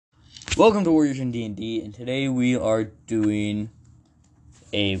Welcome to Warriors in D&D, and today we are doing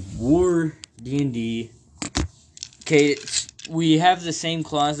a War D&D. Okay, we have the same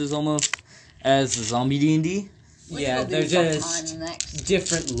classes almost as the Zombie D&D. Yeah, they're just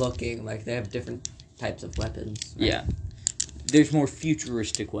different looking, like they have different types of weapons. Right? Yeah. There's more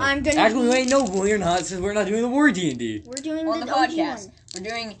futuristic weapons. Actually, wait, no, we're not, since we're not doing the War D&D. We're doing on the podcast. We're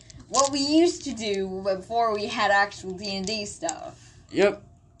doing what we used to do before we had actual D&D stuff. Yep.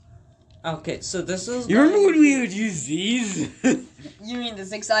 Okay, so this is... You remember when we would use these? You mean the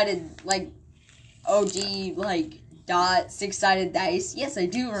six-sided, OG, six-sided dice? Yes, I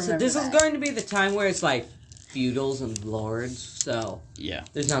do remember So this that. is going to be the time where it's feudals and lords, so... Yeah.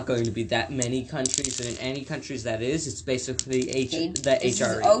 There's not going to be that many countries, and in any countries that is, it's basically the This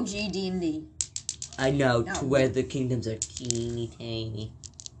HRE. is OG D&D. I know, No. to where the kingdoms are teeny tiny.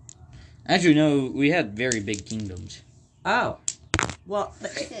 Actually, no, we had very big kingdoms. Oh. Well,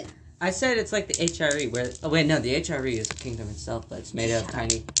 I said it's like the HRE, where... Oh, wait, no, the HRE is a kingdom itself, but it's made of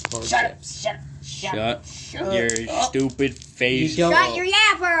tiny lordships. Shut your stupid face. Shut your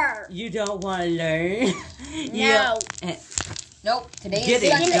yapper! You don't want to learn? No. Nope, today Get is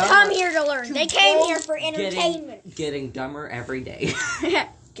it. They didn't dumber. come here to learn. They came here for entertainment. Getting dumber every day.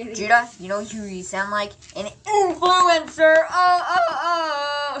 Judah, you know who you sound like? An influencer!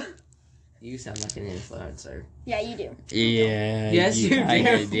 Oh! You sound like an influencer. Yeah, you do. Yeah, Yes, you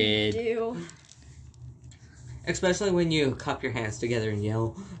kinda do. did. Do. Especially when you cup your hands together and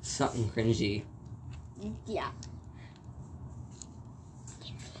yell something cringy. Yeah.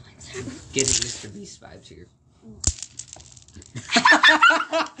 Getting Mr. Beast vibes here.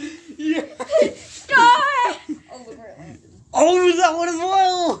 Yeah. Stop! Oh, that one as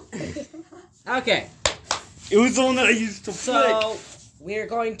well! Okay, It was the one that I used to play. so we're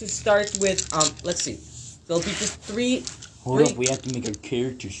going to start with, let's see. There'll be just three. Hold up, we have to make our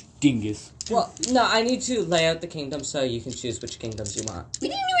characters dingus. Well, no, I need to lay out the kingdom so you can choose which kingdoms you want. We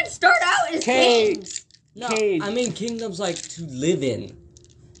didn't even start out as Kate! kings! No, Cade. I mean kingdoms to live in.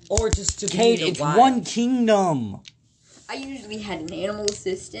 Or just to Kate, be in it's the wild. one kingdom. I usually had an animal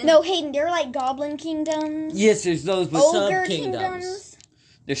assistant. No, Hayden, they're like goblin kingdoms. Yes, there's those, but Ogre sub-kingdoms. kingdoms.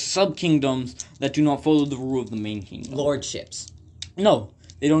 there's sub-kingdoms that do not follow the rule of the main kingdom. Lordships. No,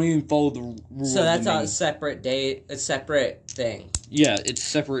 they don't even follow the rule So of that's the main. a separate thing. Yeah, it's a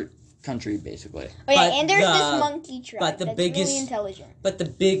separate country, basically. Oh yeah, But and there's the- this monkey tribe but the that's biggest- really intelligent. But the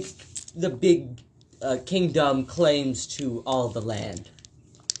big kingdom claims to all the land.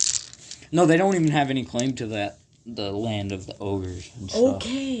 No, they don't even have any claim to that. The land of the ogres and stuff.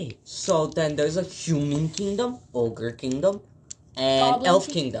 Okay, so then there's a human kingdom, ogre kingdom, and Goblin elf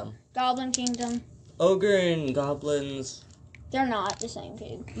king- kingdom. Goblin kingdom. Ogre and goblins, They're not the same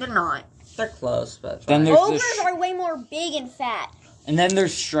kid. They're not. they're close, but Then fine. there's Ogres this, are way more big and fat. and then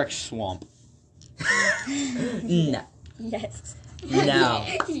there's Shrek Swamp. No, Yes. no,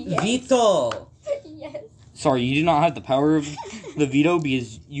 Yes. Vito. Yes. Sorry, you do not have the power of the veto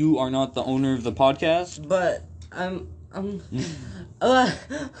because you are not the owner of the podcast. But I'm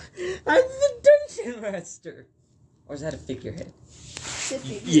the dungeon master. Or is that a figurehead?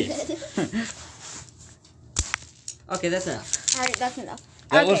 Yes. Okay, that's enough. Alright, that's enough.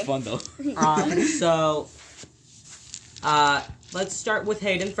 That Okay. was fun though. So, let's start with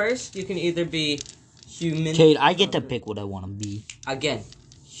Hayden first. You can either be human. Kate, I get to pick what I want to be. Again,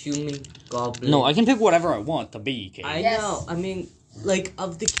 human, goblin. No, I can pick whatever I want to be, Kate. I Yes. know. I mean,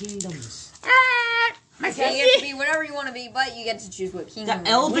 of the kingdoms. You get to be whatever you want to be, but you get to choose what kingdom. The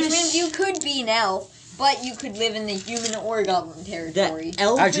you're in, which elvish- means you could be an elf, but you could live in the human or goblin territory. The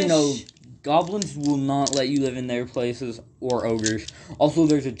elvish. Actually, no. Goblins will not let you live in their places, or ogres. Also,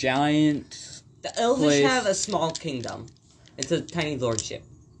 there's a giant... The elvish place. have a small kingdom. It's a tiny lordship.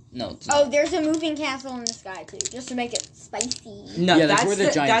 No, it's Oh, not. there's a moving castle in the sky too, just to make it spicy. No, Yeah, that's that's where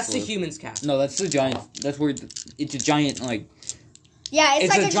the giants That's the live. human's castle. No, that's the giant... That's where... It's a giant, Yeah, it's It's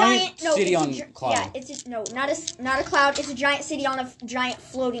like a a giant giant. No, city it's on a, cloud. Yeah, it's not a cloud. It's a giant city on a giant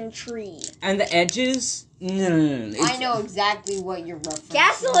floating tree. And the edges. No. I know exactly what you're referencing.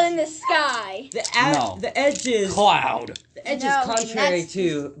 Castle in the sky. The the edges. Cloud. The edges, No, contrary that's-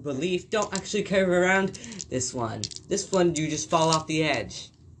 to belief, don't actually curve around this one. This one, you just fall off the edge.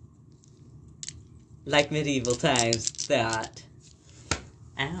 Like medieval times. That.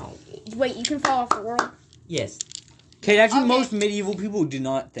 Ow. Wait, you can fall off the world. Yes. Kate, actually, Okay. most medieval people do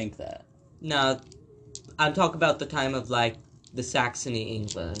not think that. No, I'm talking about the time of, the Saxony,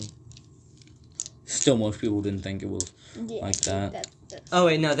 England. Still, most people didn't think it was Yeah, like that. that's Oh,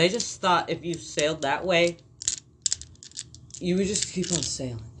 wait, no, they just thought if you sailed that way, you would just keep on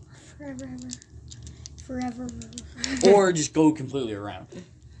sailing. forever. Or just go completely around.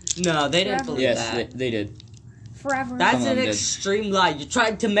 No, they didn't Forever. believe Yes, that. they did. Forever. That's Some of an them did. extreme lie. You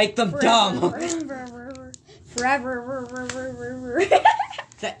tried to make them Forever. dumb. Forever.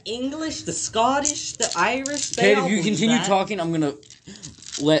 The English, the Scottish, the Irish, they Kate, all if you believe continue that. talking, I'm gonna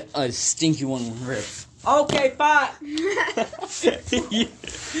let a stinky one rip. Okay, fine.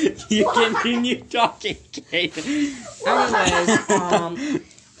 you continue talking, Kate. Anyways,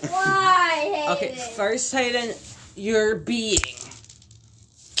 Why? Hayden? okay, first, Hayden, you're being.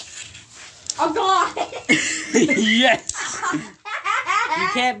 Oh God. Yes. You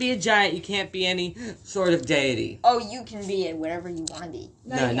can't be a giant. You can't be any sort of deity. Oh, you can be whatever you want to be.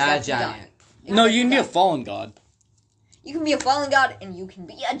 No, you not a except you giant. No, you can be a fallen god. You can be a fallen god, and you can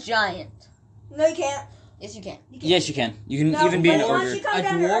be a giant. No, you can't. Yes, you can. Yes, you can. You can No, even be an but once ogre. you come A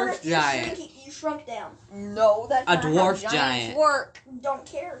down to dwarf Earth, giant. You shrunk down. No, that's A not how dwarf giants giant. work. Don't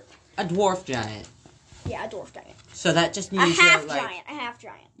care. A dwarf giant. Yeah, a dwarf giant. So that just A means half you're like. giant. A half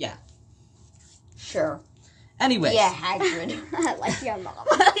giant. Sure. Anyways. Yeah, Hagrid. Like your mom.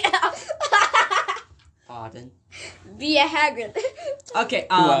 Pardon. Be a Hagrid. Okay.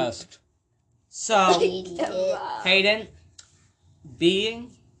 Who asked? So Hayden. Hayden,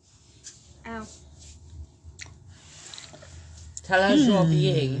 being. Ow. Tell us your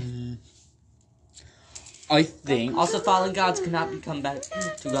being. I think Also, fallen gods cannot become back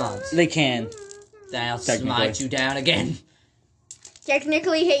to gods. they can. Then I'll Technically. smite you down again.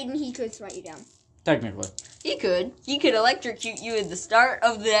 Technically, Hayden, he could smite you down. Technically. He could. He could electrocute you at the start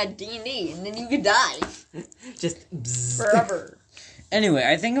of that D&D, and then you could die Just bzzz. forever. Anyway,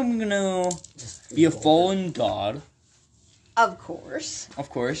 I think I'm gonna be a fallen god. Of course. Of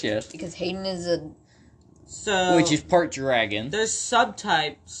course, yes. Because Hayden is a... So Which is part dragon. there's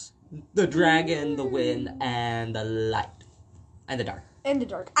subtypes: the dragon, the wind, and the light, and the dark. In the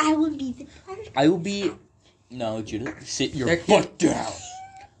dark. I will be the dark. I will be. No, Judith, sit your There butt down.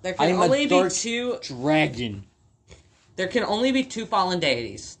 There can I'm a only be dark- two. Dragon. There can only be two fallen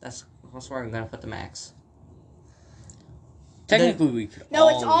deities. That's where I'm gonna put the max. Technically, we could. No,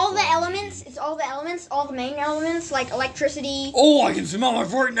 it's all be the fallen elements. deities. It's all the elements. All the main elements, like electricity. Oh, I can smell my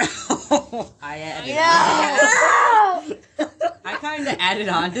fort now. I added. No! I kind of added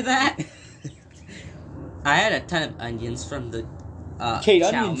on to that. I had a ton of onions from the Kate,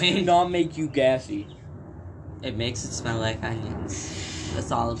 chow onions do mein. not make you gassy. It makes it smell like onions.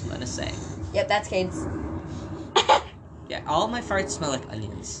 That's all I'm gonna say. Yep, that's Kate's. Yeah, all my farts smell like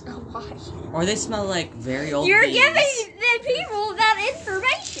onions, Why? or they smell like very old. You're beans. giving the people that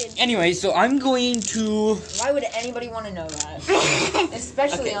information. Anyway, so I'm going to. Why would anybody want to know that?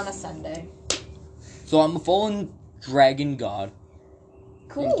 Especially Okay. on a Sunday. So I'm a fallen dragon god.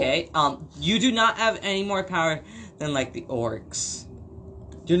 Cool. Okay. You do not have any more power than like the orcs.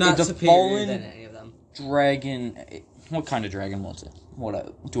 You're not It's a superior fallen- than any of them. Dragon. What kind of dragon was it?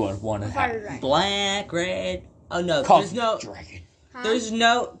 Do I want to Fire have? dragon. Black, red. Oh no, Cosmic there's no, dragon. Huh?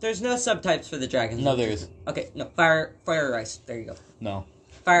 there's no subtypes for the dragons. No, there is. Okay, no, fire, ice. There you go. No.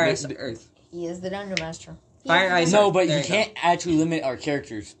 Fire, The- ice, the- earth. He is the Dungeon Master. Fire, ice, No, earth. but There you go. can't actually limit our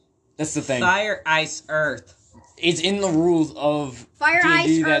characters. That's the thing. Fire, ice, earth. It's in the rules of Fire, D&D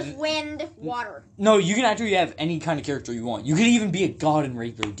ice, that- earth, wind, water. No, you can actually have any kind of character you want. You can even be a god in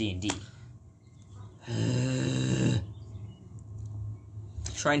regular D&D.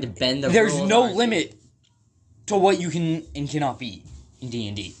 Trying to bend the There's rules, no aren't you? limit to what you can and cannot be in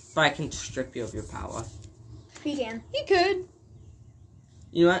D&D. But I can strip you of your power. He can. He could.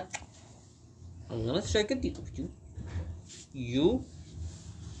 You know what? I'm gonna strike a deal with you. You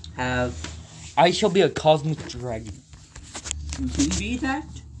have I shall be a cosmic dragon. you can be that,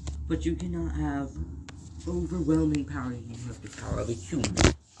 but you cannot have overwhelming power. You have the power of a human.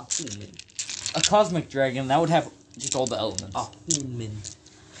 A human. A cosmic dragon, that would have just all the elements. A human.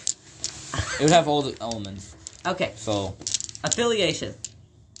 It would have all the elements. Okay, So, affiliation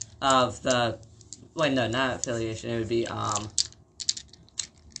of the. Wait, no, not affiliation. It would be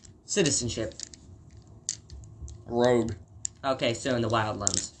citizenship. rogue. Okay, so in the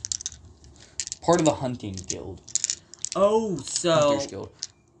Wildlands. Part of the hunting guild. Oh, so Hunters guild.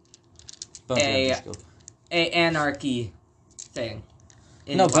 Bounty A- hunters guild. a anarchy thing.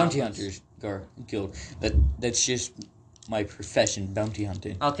 in No, the bounty Wildlands. hunters guild. That's just my profession, bounty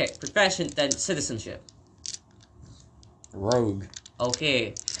hunting. Okay, profession, then citizenship. Rogue.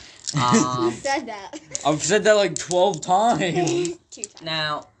 Okay. You said that. I've said that like 12 times. 2 times.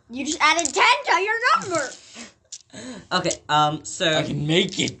 Now, You just added 10 to your number. okay, so I can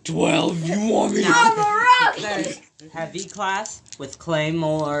make it 12. You want me I'm to? a rogue. there's heavy class with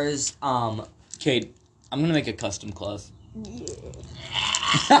claymores, Kate, I'm gonna make a custom class.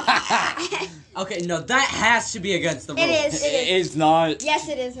 Okay, no, that has to be against the rules. It is. It is. It's not. Yes,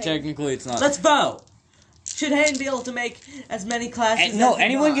 it is. Technically, it's not. Let's vote. Should Hayden be able to make as many classes? No, as he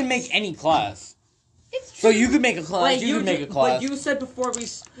anyone can wants? make any class. It's So you could make a class. Wait, you could make a class. But you said before we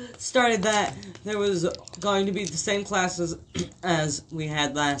started that there was going to be the same classes as we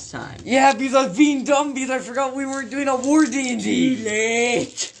had last time. Yeah, because I was being dumb because I forgot we weren't doing a war D&D. Too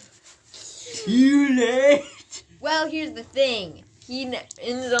late. Too late. Well, here's the thing. In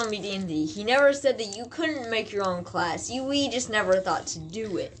Zombie D&D, he never said that you couldn't make your own class. We just never thought to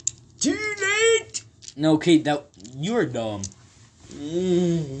do it. Too late. No, Kate, you are dumb.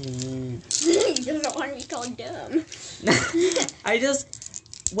 He doesn't want to be called dumb.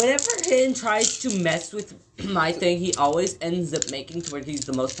 Whenever Hayden tries to mess with my thing, he always ends up making to where he's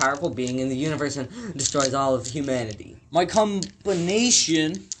the most powerful being in the universe and destroys all of humanity. My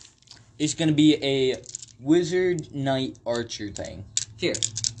combination is going to be a wizard, knight, archer thing. Here.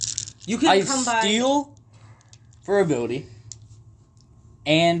 You can I combine... steal for ability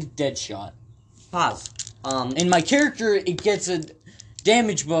and dead shot. Pause. In my character, it gets a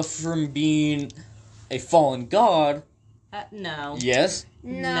damage buff from being a fallen god. No. Yes.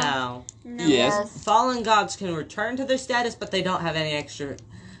 No. Yes. Fallen gods can return to their status, but they don't have any extra...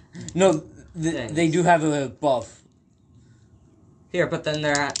 No, they do have a buff. Here, but then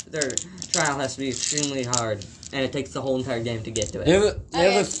their trial has to be extremely hard, and it takes the whole entire game to get to it.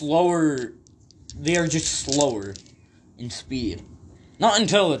 They have a slower... They are just slower in speed. Not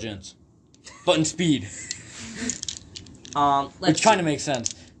intelligence, but in speed. Which kind of makes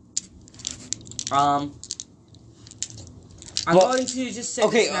sense. I'm Well, going to just say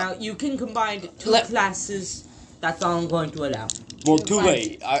okay, this now. You can combine two classes. That's all I'm going to allow. Well, too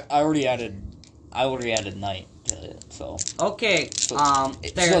late. I already added knight to it, so. Okay. So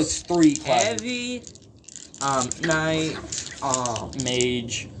There's it's 3 classes. heavy, knight,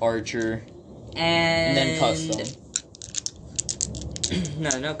 Mage, archer, and then custom.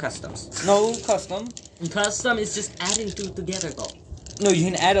 No customs. No custom. Custom is just adding two together, though. No, you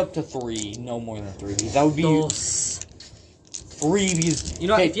can add up to 3. No more than 3. That would be Those. 3 because You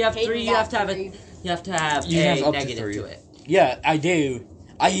know, okay, if you have Hayden 3, you got have to have three. it. You have to have You a have up to negative 3. to it. Yeah, I do.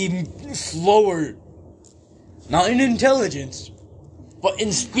 I am slower. Not in intelligence, but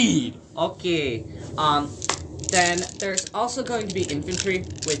in speed. Okay. Then there's also going to be infantry,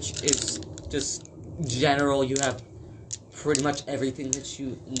 which is just general. You have pretty much everything that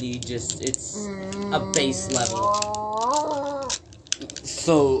you need. Just it's a base level,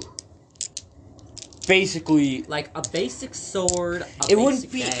 So basically, like a basic sword. it wouldn't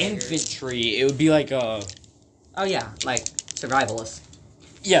basic be dagger. infantry. It would be like a Oh yeah, like survivalist.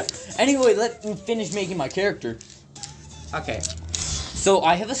 yeah. Anyway, let me finish making my character. Okay, So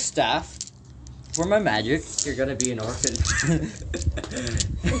I have a staff for my magic. you're gonna be an orphan.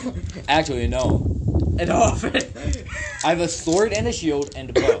 Actually, no. An orphan. I have a sword and a shield and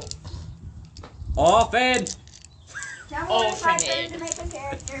a bow. Orphan. Tell me when it's my turn to make a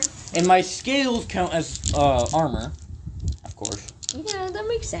character. And my scales count as armor, of course. Yeah, that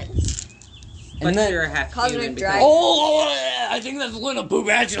makes sense. But And then you're a half Cosmic human. dragon. oh, I think that's Luna poop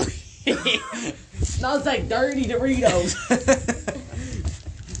actually. Smells like dirty Doritos.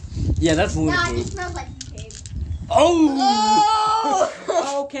 Yeah, that's Luna Nah, it poop. just smells like pig. Oh.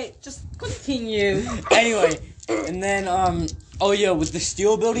 Okay, just continue. Anyway, and then oh yeah, with the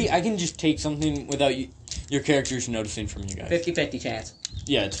steal ability, I can just take something without your characters noticing from you guys. 50-50 chance.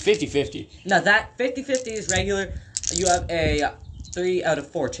 Yeah, it's 50-50. Now that 50-50 is regular. You have a 3 out of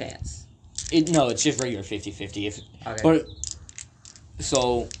 4 chance. No, it's just regular 50-50. If Okay.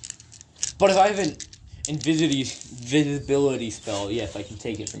 but if I have an invisibility spell, yes, I can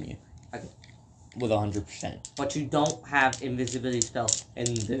take it from you. Okay. With 100%. But you don't have invisibility spell in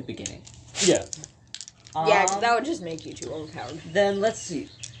the beginning. Yeah. Yeah, 'cause that would just make you too overpowered. Then let's see.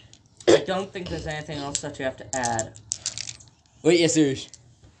 I don't think there's anything else that you have to add. Wait, yes, there is.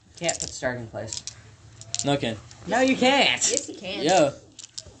 Can't put starting place. No, I can. No, you can't. Yes, you can. Yeah.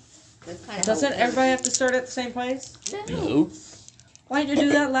 That's kind of Doesn't everybody have to start at the same place? No. Why did you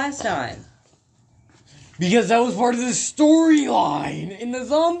do that last time? Because that was part of the storyline in the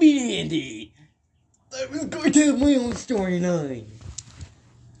zombie D&D. I was going to have my own storyline.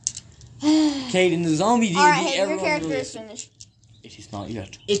 Kate, in the zombie D&D, Alright, hey, your everyone character really- is finished. It is not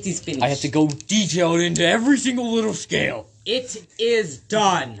yet. It is finished. I have to go detailed into every single little scale. It is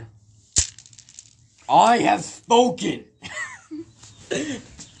done. I have spoken.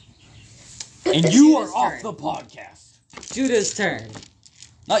 And you are Judah's off turn. the podcast. Judah's turn.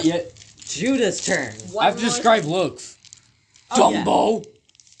 Not yet. Judah's turn. One I've more described looks. Oh, yeah. Dumbo.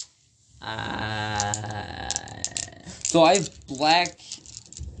 Uh, So I have black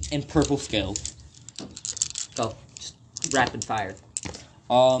and purple scales. Go. Just rapid fire.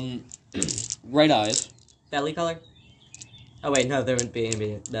 Red eyes. Belly color? Oh wait, no, there wouldn't be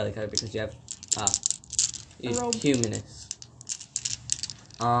any belly color because you have robe. humanist.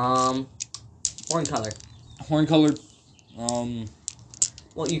 Horn color. Horn colored.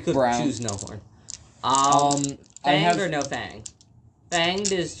 Well, you could Brown. choose no horn. I Fanged have or no fang?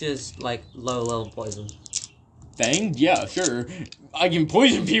 Fanged is just like low level poison. fanged. Yeah, sure. I can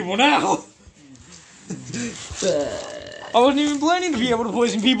poison people now. I wasn't even planning to be able to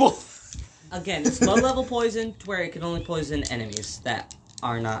poison people. Again, it's low level poison to where it can only poison enemies that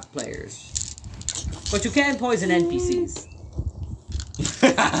are not players. But you can poison NPCs.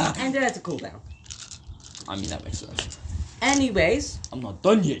 And then it's a cooldown. I mean, that makes sense. Anyways. I'm not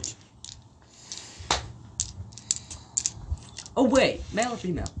done yet. Oh wait, male or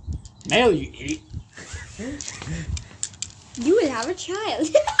female? Male, you idiot. You will have a child.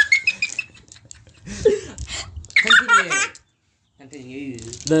 Continue.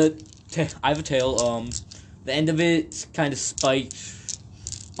 I have a tail. The end of it's kind of spiked.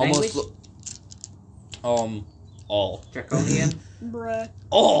 Almost. All. Draconian. Bruh.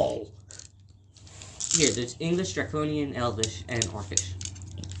 All. Here, there's English, Draconian, Elvish, and Orcish.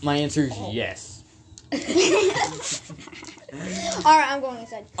 My answer is yes. Alright, I'm going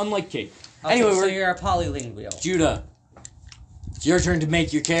inside. Unlike Kate. Okay, Anyway, so we're you're a polylingual. Judah. It's your turn to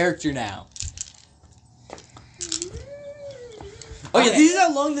make your character now. Okay, Okay. these are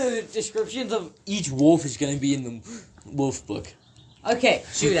how long the descriptions of each wolf is going to be in the wolf book. Okay,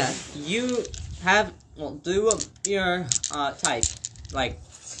 Judah, you have do your type, like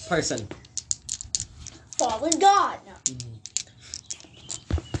person. Fallen God.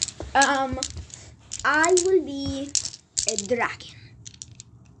 No. I will be a dragon.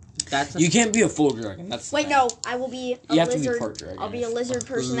 That's a, You can't be a full dragon. That's the Wait, thing. no, I will be a You have to be lizard. part dragon. I'll be a lizard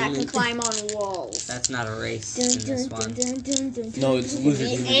person that can climb on walls. that's not a race in Dun, this dun, one. dun, dun, dun, No, it's dun, lizard.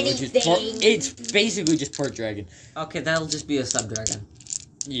 dun, Which is it's basically just part dragon. Okay, that'll just be a sub-dragon.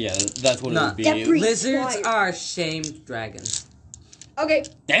 Yeah, that's what No. it would be. That breeds Lizards fire. are shamed dragons. Okay,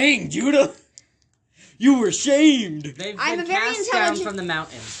 Dang, Judah! You were shamed! They've I'm been a very cast down intelligent- from the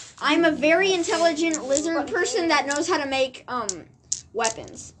mountains. I'm a very intelligent lizard person that knows how to make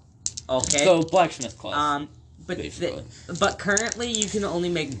weapons. Okay. So, blacksmith class. But basically. but currently you can only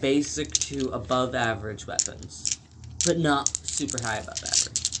make basic to above average weapons, but not super high above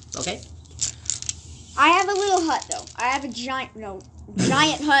average. Okay. I have a little hut though. I have a giant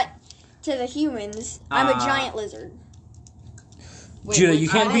hut to the humans. I'm a giant lizard. Judah, you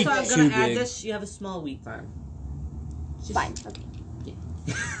can't be I'm too gonna add big. this. You have a small wheat farm. Fine. Okay.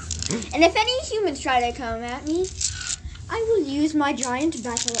 And if any humans try to come at me, I will use my giant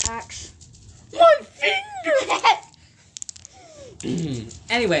battle axe. My finger!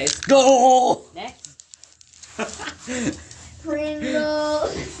 Anyways, Go! next.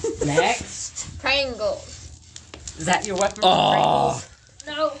 Pringles. Next. Pringles. Is that your weapon? Oh.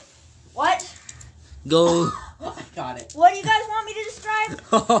 No. What? Go. I got it. What do you guys want me to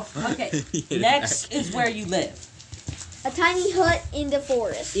describe? Okay. Next is where you live. A tiny hut in the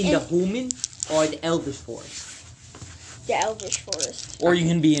forest. In the human or the elvish forest. the elvish forest. Or you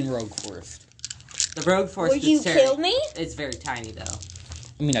can be in rogue forest. The rogue forest Would you is kill me? It's very tiny though.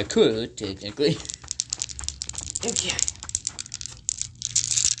 I mean, I could, technically. Okay.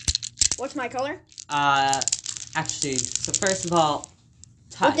 What's my color? Actually, so first of all,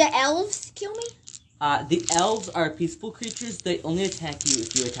 Would type. the elves kill me? The elves are peaceful creatures. They only attack you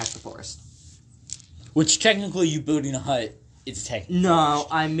if you attack the forest. Which, technically, you building a hut is technically. No,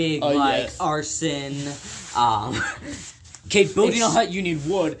 I mean Oh, like yes. arson. Okay, building a It's- hut, you need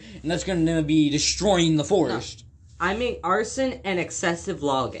wood, and that's going to be destroying the forest. I mean arson and excessive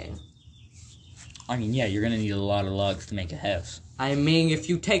logging. I mean, yeah, you're going to need a lot of logs to make a house. I mean, if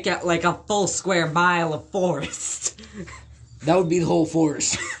you take out like a full square mile of forest. That would be the whole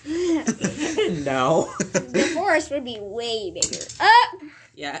forest. No. The forest would be way bigger.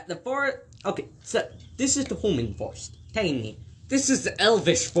 Yeah, the forest. Okay, so this is the human forest. Tiny. This is the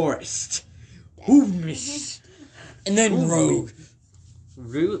elvish forest. Humish. And then rogue.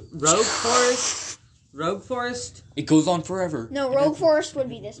 Rogue forest. Rogue forest. It goes on forever. No, rogue forest would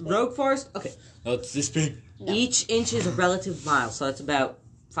be this big. Rogue forest. Okay. No, it's this big. No. Each inch is a relative mile, so that's about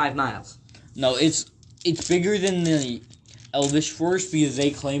 5 miles. No, it's bigger than the elvish forest because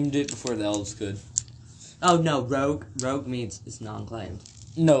they claimed it before the elves could. Oh no, rogue. Rogue means it's non-claimed.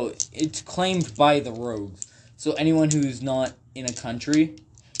 No, it's claimed by the rogues. So anyone who's not in a country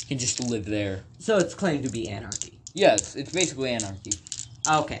can just live there. So it's claimed to be anarchy. Yes, it's basically anarchy.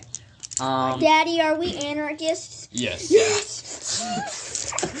 Okay. Daddy, are we anarchists? Yes. Yes.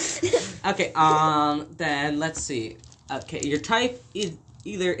 Okay, then let's see. Okay, your type is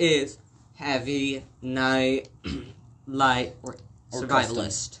either is heavy, night, light, or Or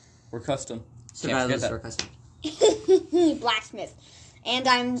survivalist. We're custom. Can't forget Survivalist that. or custom. Blacksmith. And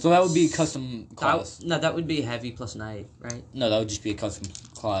I'm. So that would be a custom class. No, that would be heavy plus night, right? No, that would just be a custom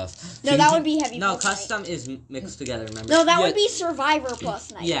class. No, So that you would be heavy. No, plus night. custom is mixed together, remember? No, that Yeah. would be survivor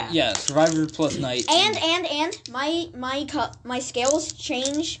plus night. Yeah. Yeah, survivor plus night. And my scales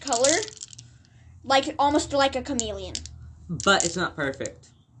change color, like almost like a chameleon. But it's not perfect.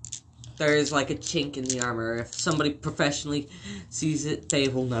 There is like a chink in the armor. If somebody professionally sees it, they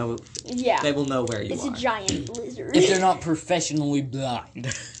will know. Yeah. They will know where you It's are. a giant lizard. If they're not professionally blind.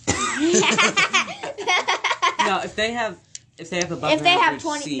 No, if they have above if they have average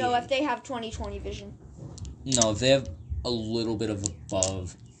 20, seeing, no, if they have 20/20 vision. No, if they have a little bit of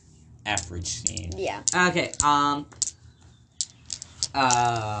above average seeing. Yeah. Okay.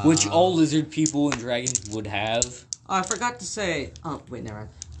 Which all lizard people and dragons would have. Oh, I forgot to say. Oh, wait, never mind.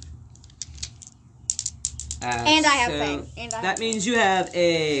 And I have fang. And I that have means you have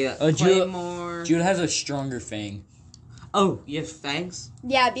a Jude- claymore. Jude has a stronger fang. Oh, you have fangs?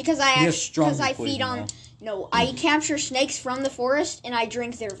 Yeah, because He has because stronger I poison feed on. though. No, I capture snakes from the forest and I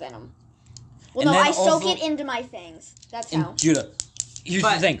drink their venom. Well, And no, then I soak also- it into my fangs. That's how. And Judah, here's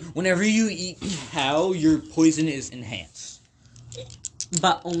But- the thing: whenever you eat cow, your poison is enhanced.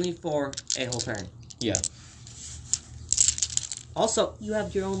 But only for a whole turn. Yeah. Also, you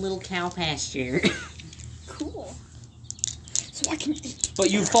have your own little cow pasture. Cool. So I can eat. But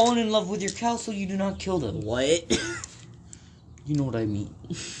you've fallen in love with your cow, so you do not kill them. What? You know what I mean.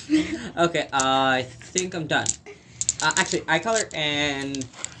 Okay, I think I'm done. Actually, eye color and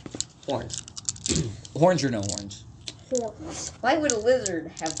horns. Horns or no horns? Horns. Why would a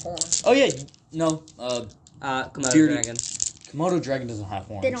lizard have horns? Oh yeah, no. Komodo Bearded- dragon. Komodo dragon doesn't have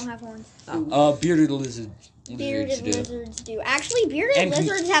horns. They don't have horns. Bearded lizards Bearded do. lizards do. Actually, bearded And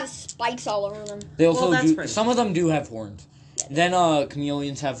lizards have spikes all over them. They also Well, that's do. pretty Some of them do have horns. Then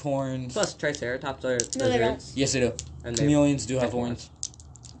chameleons have horns. Plus, Triceratops are No, they don't. lizards. Yes, they do. And they Chameleons do have have horns.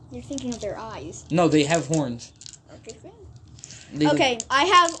 You're thinking of their eyes. No, they have horns. Okay, fine. They do. Okay, I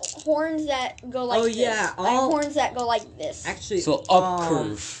have horns that go like Oh, this. yeah, I have all- horns that go like this. Actually, So up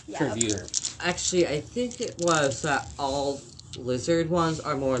curve, Yeah, curve up view. curve. Actually, I think it was that all lizard ones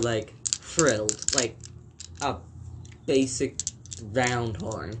are more like frilled, like a basic round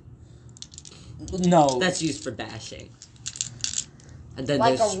horn No, that's used for dashing. And then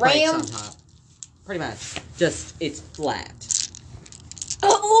Like there's a spikes ram? on top. Pretty much, just it's flat.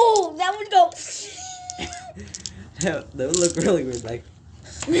 Oh, that would go. That would look really weird, like.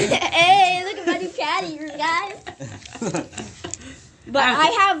 Hey, look at my new cat ears, guys. But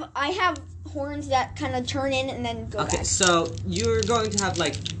I have horns that kind of turn in and then go Okay, back. so you're going to have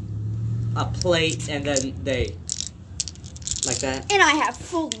like a plate, and then they like that. And I have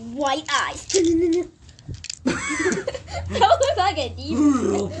fully white eyes. That looks like a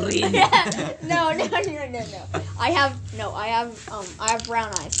demon. no. I have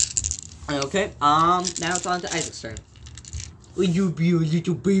brown eyes. Okay. Now it's on to Isaac's turn. Will you be a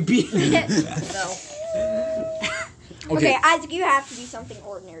little baby? No. Okay, Isaac, you have to do something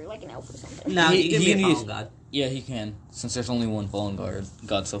ordinary, like an elf or something. No, He- you can he be a needs- fallen god. Yeah, he can. Since there's only one fallen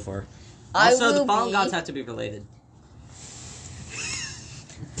god so far. Also, the will fallen be- gods have to be related.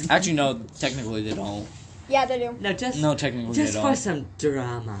 Actually, no. Technically, they don't. Yeah, they do. No, just No, technically, just they for don't. some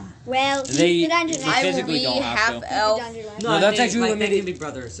drama. Well, They- he's the dungeon they master. I will physically be don't have half to. He's the elf. dungeon master. No, that's actually like, limited- They can be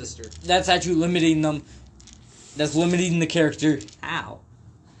brother or sister. That's actually limiting them. That's limiting the character. How?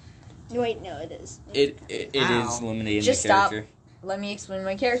 Wait, no, it is. It Ow. is limiting Just the stop. character. Let me explain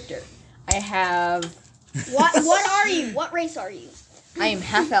my character. I have. What are you? What race are you? I am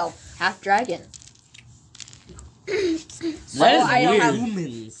half elf, half dragon. That is I don't weird. have-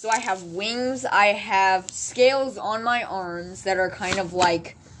 Humans. So I have wings. I have scales on my arms that are kind of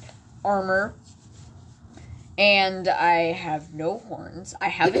like armor. And I have no horns. I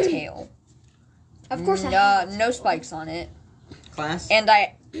have a tail. Of course, I no, have. no spikes on it. Class. And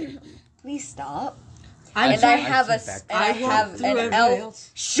I. Please stop. I'm And I sorry. have a. feedback. And I I walked have through an everybody elf.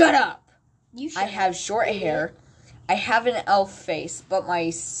 else. Shut up. You I have short hair. I have an elf face, but my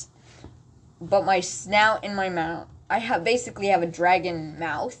snout and my mouth. I basically have a dragon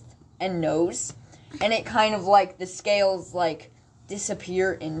mouth and nose, and it kind of like the scales like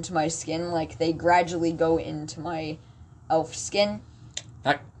disappear into my skin, like they gradually go into my elf skin.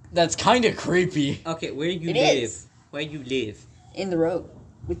 That's kind of creepy. Okay, where you It live? is. Where you live? In the rogue,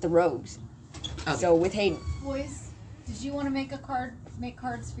 with the rogues. Okay. So with Hayden. Boys, did you want to make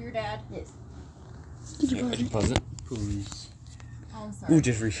cards for your dad? Yes. I can pause it. Please. Oh, I'm sorry. We'll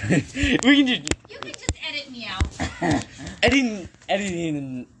just reshoot. We can just You can just edit me out. editing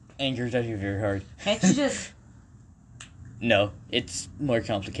in Anchor is actually very hard. Can't you just? No, it's more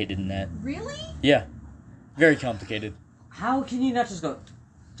complicated than that. Really? Yeah, very complicated. How can you not just go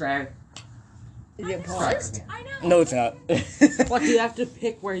drag? Is it I paused? know. I know. No, it's not. What, do you have to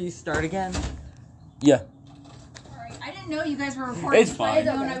pick where you start again? Yeah. Sorry. I didn't know you guys were recording. It's If I had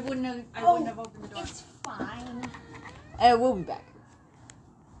fine. known, I wouldn't have opened the door. It's fine. We'll be back.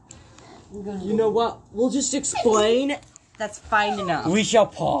 You know what? We'll just explain. That's fine enough. We shall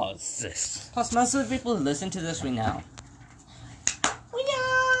pause this. Plus, most of the people who listen to this we know.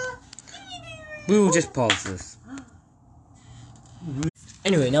 We will just pause this.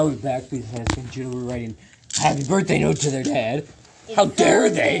 Anyway, now we're back because Judah were writing happy birthday note to their dad. How dare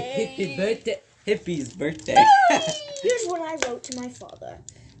they? Happy birthday. Hippie's birthday. Here's what I wrote to my father.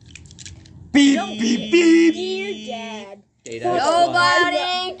 Beep, beep, beep. Dear Dad. Data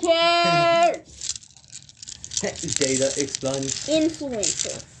Nobody cares. Data expunge.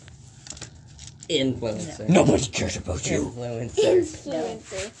 Influencer. Influencer. Nobody cares about you. Influencer.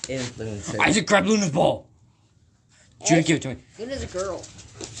 Influencer. Influencer. Isaac, grab Luna's ball. Judah, give it to me. Luna's a girl.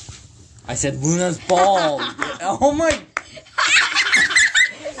 I said Luna's ball. Oh my.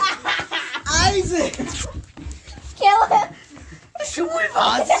 Isaac! Kill him. Should we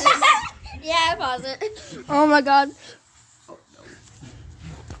pause this? Yeah, pause it. Oh my god.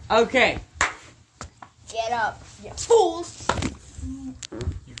 Okay. Get up, you fools.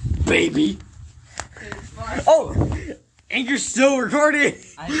 Baby. Oh, Anchor's still recording.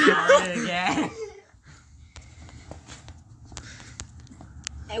 I got it again.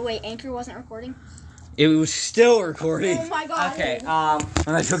 Hey, wait, Anchor wasn't recording? It was still recording Oh my god. Okay,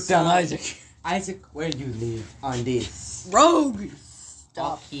 when I took down Isaac. Isaac, where do you live on this? Rogue.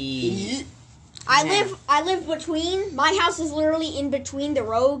 Stop. Okay. I live between, my house is literally in between the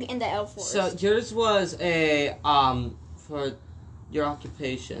Rogue and the Elf Forest. So yours was a for your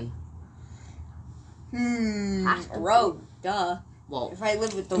occupation. Rogue. Duh. Well, If I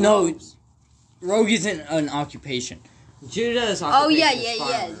live with the No. rogues. Rogue isn't an occupation. Judah's Oh occupation yeah. is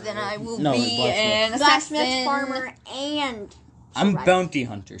farmer, Then right? I will No, be blacksmith. an Blacksmith, assassin. farmer, and I'm Right. bounty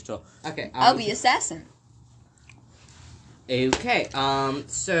hunter, so Okay. I'll be assassin. Okay.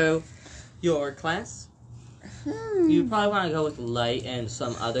 So your class. You probably want to go with light and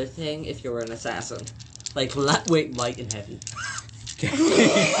some other thing if you were an assassin, like light and heavy.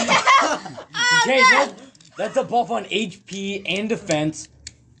 okay, that's a buff on HP and defense,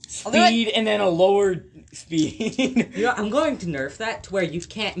 I'll do it. speed, and then a lower speed. You know, I'm going to nerf that to where you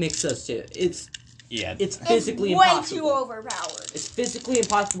can't mix those two. It's yeah, physically way impossible. too overpowered. It's physically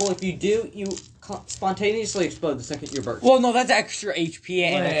impossible. If you do, you spontaneously explode the second you're burst. well, no, that's extra HP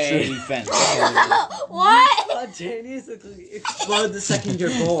and extra Wait. defense. What? Spontaneously explode the second you're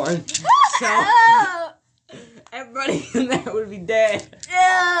born. So Oh, everybody in there would be dead.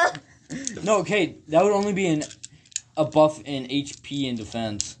 yeah. No, okay, that would only be a buff in HP and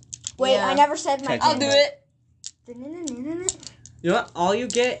defense. Wait, Yeah. I never said my I'll do it. You know what? All you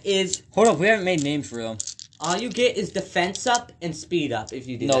get is Hold up, we haven't made names for them. defense up and speed up if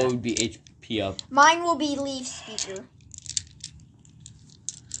you do No, it that. would be HP up. Mine will be leaf speaker.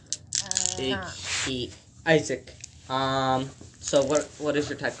 Isaac. So what is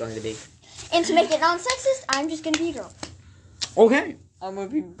your type going to be? And to make it non-sexist, I'm just gonna be a girl. Okay. I'm gonna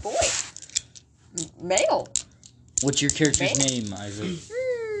be boy. Male. What's your character's name, Isaac?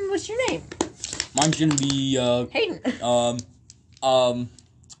 What's your name? Mine's gonna be Hayden.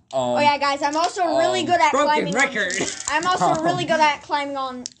 Oh yeah, guys, I'm also really good at Broken climbing. record. I'm also really good at climbing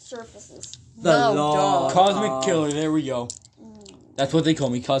on surfaces. The No, law. dog. Cosmic Killer. There we go. That's what they call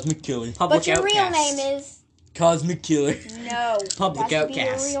me, Cosmic Killer. Public But your real outcast. name is Cosmic Killer. no. Public that should be your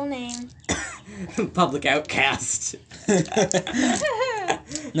outcast. real name. Public outcast.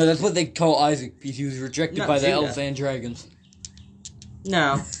 No, that's what they call Isaac because he was rejected Not by the Judah. elves and dragons.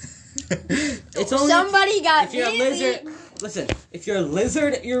 No. It's only Somebody got if you're a busy. lizard. Listen, if you're a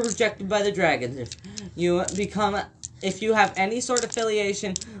lizard, you're rejected by the dragons. If you have any sort of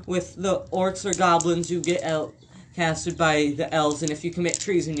affiliation with the orcs or goblins, you get outcasted by the elves, and if you commit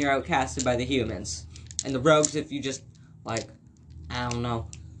treason, you're outcasted by the humans. And the rogues, if you just I don't know,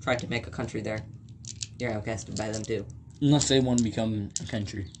 try to make a country there, you're outcasted by them too. Unless they want to become a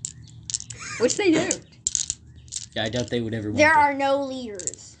country. Which they do. Yeah, I doubt they would ever want There to. are no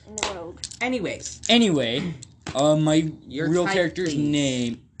leaders in the rogue. Anyways, Anyway, my Your real type, character's please.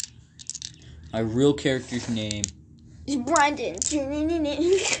 name. My real character's name. It's Brandon. It's Dwayne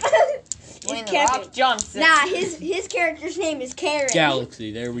The Kevin. Rock Johnson. Nah, his character's name is Karen.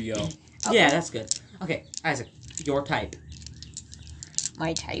 Galaxy. There we go. yeah, that's good. Okay, Isaac, your type.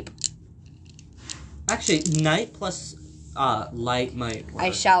 my type. Actually, night plus light might work.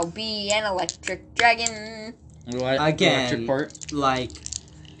 I shall be an electric dragon. Again, Electric part. like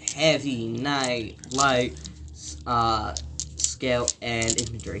heavy, night, light, scale, and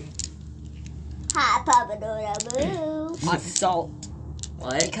infantry. Hi, Papa Boo. Assault.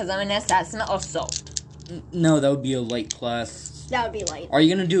 What? Because I'm an assassin. Assault. No, that would be a light class. That would be light. Are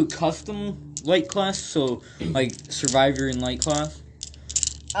you gonna do a custom light class? So, like, survivor in light class?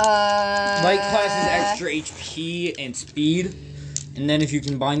 Light class is extra HP and speed. And then if you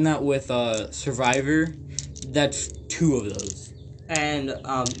combine that with survivor, that's 2 of those. And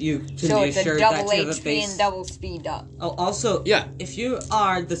you can So be it's a assured double that you have a HP base. and double speed up. Oh, also, Yeah. if you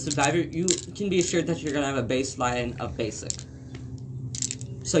are the survivor, you can be assured that you're gonna have a baseline of basic.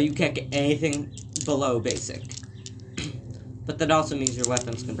 So you can't get anything below basic. But that also means your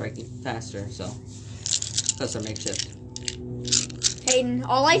weapons can break faster, so because they're makeshift. Hayden,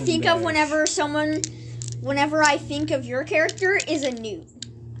 all I think of whenever I think of your character is a newt.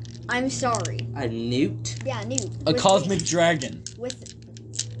 I'm sorry. A newt? Yeah, newt. A With cosmic dragon. With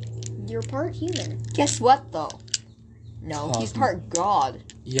you're part human, Guess what, though? No, he's Cosmic. part god.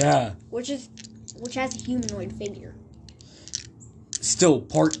 Yeah. which has a humanoid figure. Still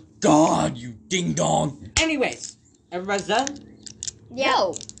part god, you ding dong. Anyways, everybody's done? Yeah.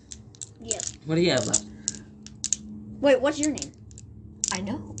 No, Yes. What do you have left? Wait, what's your name? I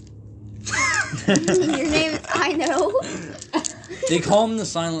know. Your name is I know. They call him the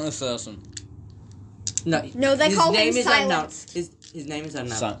silent assassin. No, No, they his call name him is Silence. unknown. His name is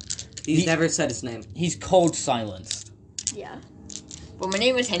unknown. Si- He's He- never said his name. He's called silenced. Yeah. But my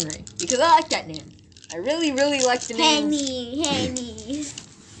name is Henry because I like that name. I really, really like the name. Henny.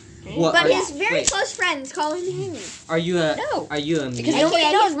 What, But are his you- very wait, close friends call him Henny. Are you a? No. Are you a Because mute? nobody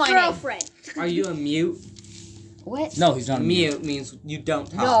And knows his my name. girlfriend. Are you a mute? What? No, he's not a mute. Mute means you don't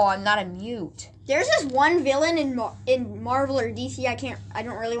talk. No, I'm not a mute. There's this one villain in Marvel or DC. I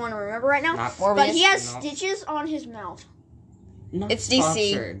don't really want to remember right now. Not, Morbius. But he has No. stitches on his mouth. not It's DC.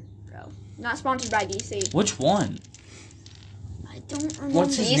 sponsored. Not sponsored by DC. Which one? I don't remember.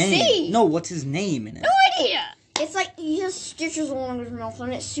 What's his DC. name? No, what's his name in it? No idea. It's like he has stitches along his mouth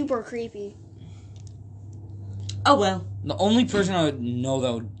and it's super creepy. Oh well. The only person I would know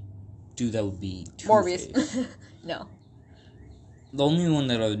that would do that would be Two-Face. Morbius. No. The only one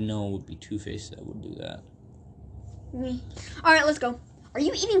that I would know would be Two-Face that would do that. Me. All right, let's go. Are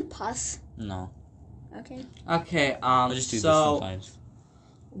you eating pus? No. Okay. Okay. I just do this So sometimes.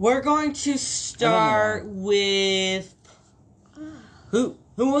 we're going to start with who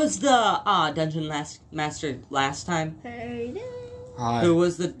was the dungeon master last time? Hi. Who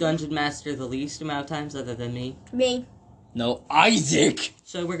was the dungeon master the least amount of times other than me? Me. No, Isaac!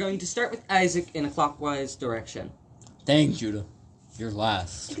 So we're going to start with Isaac in a clockwise direction. Dang, Judah. You're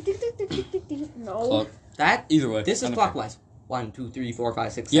last. No. Clock. That Either way. this I is don't clockwise. 1, 2, 3, 4,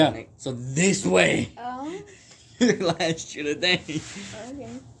 5, 6, Yeah, 7, 8. so this way. Oh. You're last, Judah. Dang.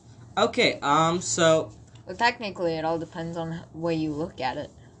 Okay. Okay. So Well, technically, it all depends on the way you look at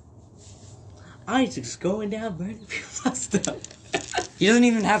it. Isaac's going down burning people stuff. He doesn't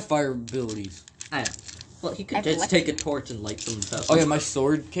even have fire abilities. I know. Well, he I could have just left- take a torch and light some stuff. Oh yeah, my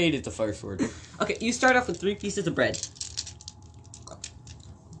sword, Kate, it's a fire sword. Okay, you start off with 3 pieces of bread.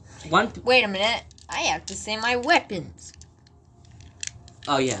 Wait a minute. I have to say my weapons.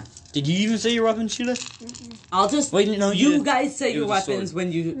 Oh yeah. Did you even say your weapon, Judah? I'll just Wait, no, you did. guys say It your was a weapons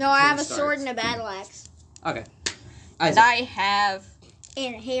when you. No, I have a start. sword and a battle axe. Okay. And Isaac. I have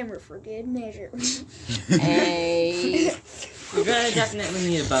And a hammer for good measure. a... You're gonna definitely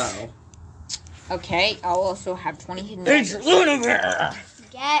need a bow. Okay, I'll also have 20 hidden daggers. Lunabear!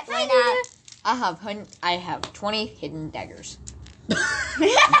 Get why I have 20 hidden daggers. not?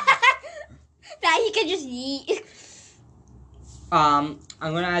 That he could just eat. I'm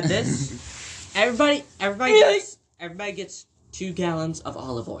gonna add this. everybody gets 2 gallons of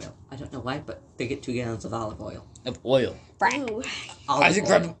olive oil. I don't know why, but they get 2 gallons of olive oil. Of oil. Ooh. Olive Isaac,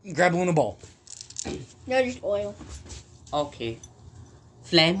 oil. grab Luna ball. No, just oil. Okay.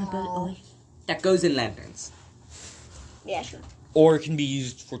 Flammable oil. That goes in lanterns. Yeah, sure. Or it can be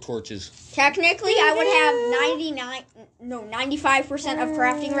used for torches. Technically, I would have 95% of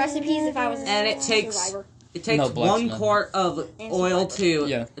crafting recipes if I was a And it takes- survivor. It takes No, 1 blacksmith. quart of oil to.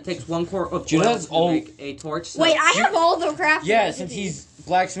 Yeah. It takes 1 quart of Judah oil has to all- make a torch. So, Wait, I have all the crafting Yeah, recipes. since he's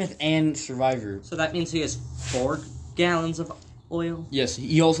blacksmith and survivor. so that means he has 4 gallons of oil. Yes,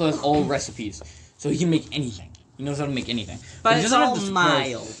 he also has all recipes. So he can make anything. He knows how to make anything. But he it's doesn't have all the supplies.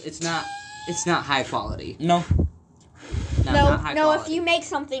 mild. It's not high quality. No. No, No, not high no. If quality. you make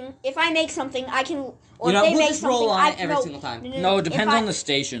something, if I make something, I can. Or You know, if they we'll make just something, roll on I it every single time. No, it depends if on the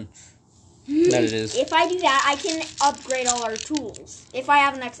station that it is. If I do that, I can upgrade all our tools. If I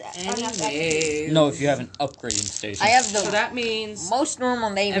have enough XP. Anyways. No, if you have an upgrading station. I have So the that means most normal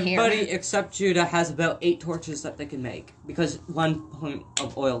name everybody here. except Judah has about 8 torches that they can make. Because 1 point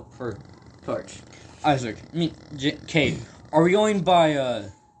of oil per torch. Isaac, Kate, are we going by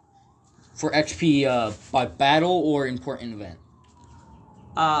for XP by battle or important event?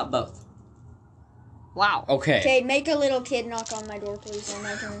 Both. Wow. Okay. Okay, make a little kid knock on my door, please, on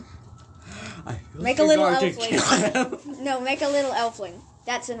my turn. I Make a little forgot to elfling. kill him. No, make a little elfling.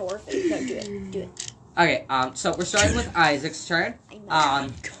 That's an orphan. No, do it. Do it. Okay, so we're starting with Isaac's turn. I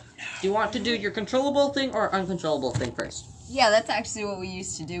know. Do you want to do your controllable thing or uncontrollable thing first? Yeah, that's actually what we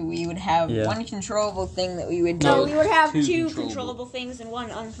used to do. We would have Yeah. one controllable thing that we would do. No, No, we would have two 2 controllable. controllable things and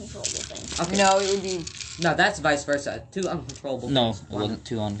 1 uncontrollable thing. Okay. No, it would be. No, that's vice versa. 2 uncontrollable No, things. it wasn't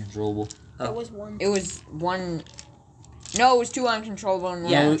too uncontrollable. Oh. That was 1. It was one. No, it was 2 uncontrollable and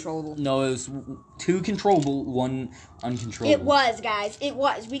 1 Yeah. controllable. No, it was 2 controllable, 1 uncontrollable. It was, guys. It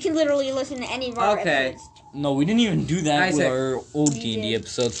was. We can literally listen to any of our Okay. episodes. No, we didn't even do that with Isaac. our old We D&D did.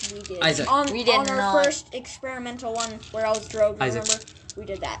 episodes. We did. Isaac. On, We did on our not. first experimental one where I was drove, Isaac. remember? We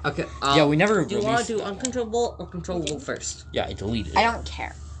did that. Okay. Yeah, we never Do you want released to do that. uncontrollable or controllable first? Yeah, I deleted it. I don't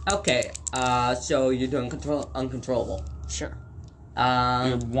care. Okay. So you're doing uncontrollable. Sure. We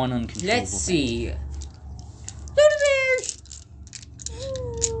have 1 uncontrollable. Let's see.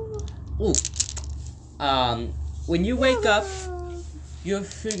 Ooh. When you wake up, you've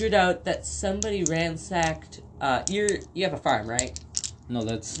figured out that somebody ransacked. You have a farm, right? No,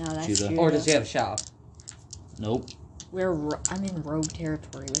 that's No, that's Judah. Judah. Or does he have a shop? Nope. I'm in rogue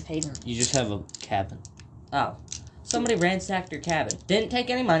territory with Hayden. You just have a cabin. Oh. Somebody ransacked your cabin. Didn't take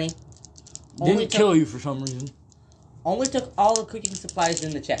any money. Only Didn't took- kill you for some reason. Only took all the cooking supplies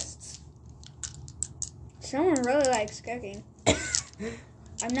in the chests. Someone really likes cooking.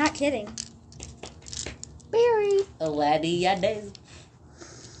 I'm not kidding. Barry. A laddie ya do.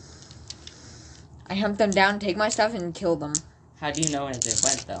 I hunt them down, take my stuff, and kill them. How do you know when it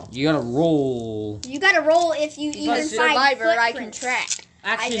went though? You gotta roll. You gotta roll if you even Because find Survivor, I can footprints. track.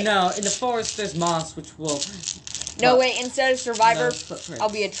 Actually, Isaac. no. In the forest, there's moss, which will. No, Well, wait, instead of Survivor, no footprints. I'll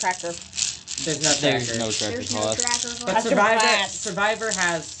be a tracker. There's no There's tracker. no tracker There's no class. tracker. But That's a Survivor class.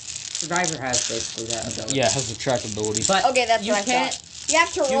 Survivor has basically that ability. Yeah, it has a track ability. But Okay, that's you what I can't You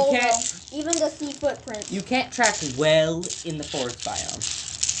have to You roll can't- though, even to see footprints. you can't track well in the forest biome.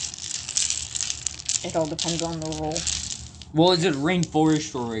 It all depends on the roll. Well, is it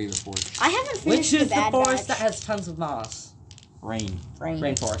rainforest or regular forest? I haven't finished Which is the the bad forest batch. that has tons of moss? Rain. Rain.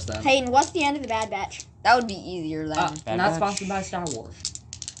 Rainforest then. Hayden, what's the end of the bad batch? That would be easier then. Bad Not Batch? sponsored by Star Wars.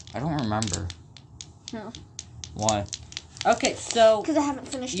 I don't remember. No. Why? Okay, so Because I haven't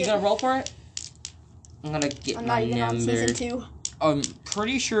finished you it. gonna roll for it? I'm gonna get I'm my not even on number. season 2. I'm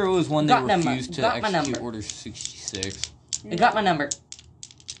pretty sure it was when they Got number. refused to Got my execute number. Order 66. I got my number.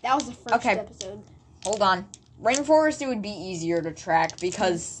 That was the first Okay. episode. Hold on. Rainforest, it would be easier to track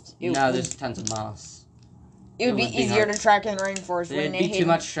because it No, would, there's tons of moss. it would be would be easier hard. to track in rainforest. There'd Wouldn't be it, too Hayden?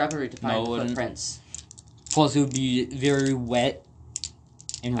 much shrubbery to find No, it wouldn't. footprints. Plus, it would be very wet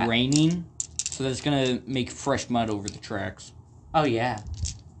and I- raining, so that's gonna make fresh mud over the tracks Oh yeah.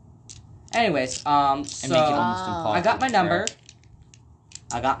 Anyways, so and make it almost impossible. I got my to number. track.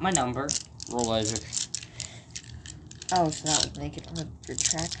 I got my number. Roll, Isaac. Oh, so that would make it hard to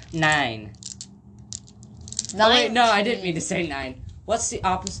track. 9. Oh wait, no, I didn't mean to say 9. What's the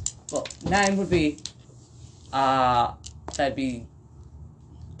opposite? Well, 9 would be, that'd be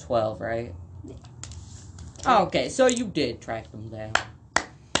 12, right? Oh, okay, so you did track them down.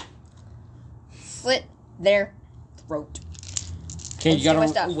 Slit their throat. Okay, And you see my gotta.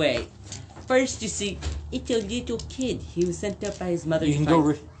 stuff. Wait. First, you see, it's a little kid. He was sent up by his mother. You to can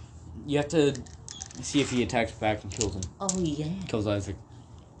find- go. You have to see if he attacks back and kills him. Oh yeah. Kills Isaac.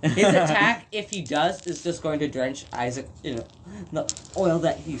 His attack, if he does, is just going to drench Isaac in the oil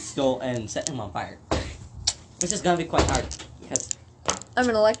that he stole and set him on fire. Which is gonna be quite hard. Because I'm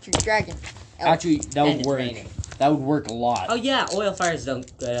an electric dragon. Actually, that and would it's work. raining. That would work a lot. Oh yeah, oil fires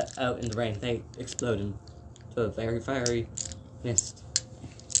don't go out in the rain. They explode into a very fiery mist.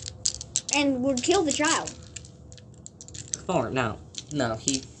 And would kill the child. Thor, no. No,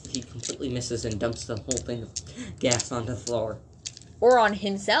 he completely misses and dumps the whole thing of gas onto the floor. Or on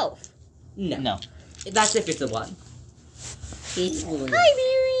himself. No. No. That's if it's a one. He's Hi,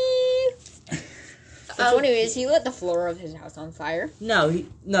 Mary! Anyways, he lit the floor of his house on fire. No, he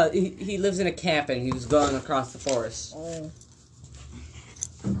lives in a camp and he was going across the forest. Oh.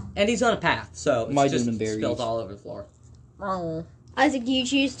 And he's on a path, so it's Might just have been berries. spilled all over the floor. Oh. Isaac, do you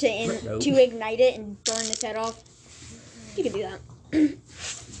choose to No. to ignite it and burn its head off? You can do that.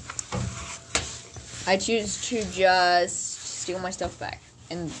 I choose to just steal my stuff back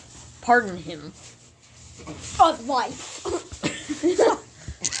and pardon him. Of life.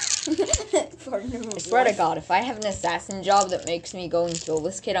 Pardon him of I swear to life. God, if I have an assassin job that makes me go and kill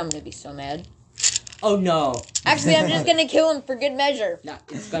this kid, I'm gonna be so mad. Oh no. Actually, I'm just gonna kill him for good measure. No,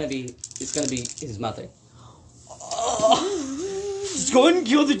 it's gonna be his mother. Just go ahead and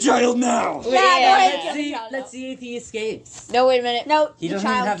kill the child now. Yeah, go ahead. Let's see. child Let's see if he escapes. No, wait a minute. No, He the doesn't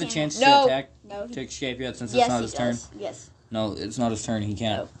even child have the can't. chance No. to attack, No. to escape yet, since Yes, it's not he his turn. does. Yes. No, it's not his turn. He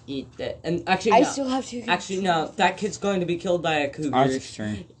can't. Eat that. And actually, I no. still have to. Actually, no. That kid's going to be killed by a cougar. Isaac's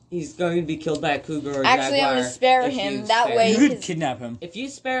turn. He's going to be killed by a cougar or a Actually, I'm jaguar. gonna spare if him, you that spare way- You him. could kidnap him. If you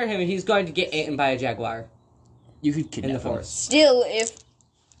spare him, he's going to get eaten by a jaguar You could in kidnap the him. forest. Still, if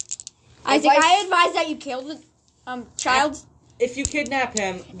Isaac, I- I advise that you kill the child. If you kidnap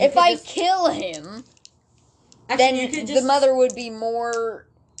him, you if could I just- kill him, actually, you then could the just, mother would be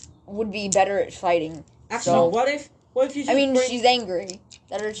better at fighting. Actually, so- what if you? Just I mean, bring, she's angry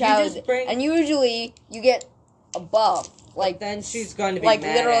that her child, just bring- and usually you get a buff, like then she's going to be like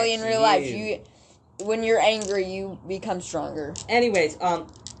mad literally at in real life. When you're angry, you become stronger. Anyways, you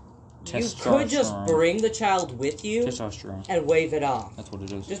could just Testosterone. bring the child with you Testosterone. and wave it off. That's what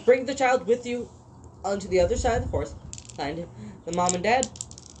it is. Just bring the child with you onto the other side of the forest. Find the mom and dad.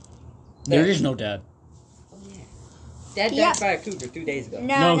 There is no dad. Dad Yeah. died by a cougar 2 days ago.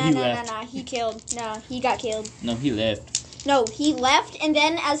 No, No, he left. no. He killed. No, he got killed. No, he left. No, he left, and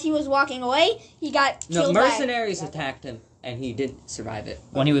then as he was walking away, he got No, killed mercenaries attacked him, and he didn't survive it.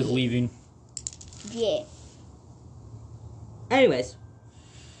 When he was leaving. Yeah. Anyways,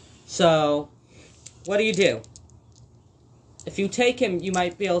 so what do you do? If you take him, you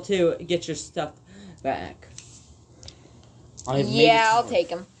might be able to get your stuff back. I've made Yeah, it I'll to- take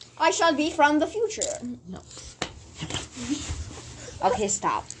him. I shall be from the future. Okay,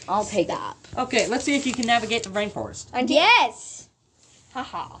 stop. I'll take it. Stop. Okay, let's see if you can navigate the rainforest. Yes.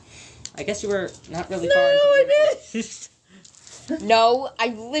 Haha. I guess you were not really far into the rainforest. No,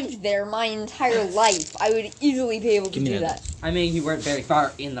 I've lived there my entire life. I would easily be able to Give me do that. that. I mean, you weren't very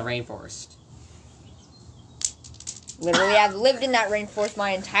far in the rainforest. Literally, I've lived in that rainforest my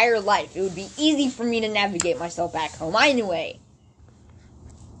entire life. It would be easy for me to navigate myself back home anyway.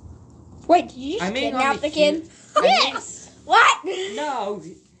 Wait, did you just I mean, kidnap on the the kid? I mean- Yes. What? No,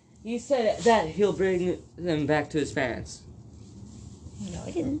 you said that he'll bring them back to his parents. No,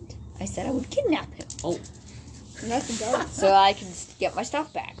 I didn't. I said I would kidnap him That's dead. so I can get my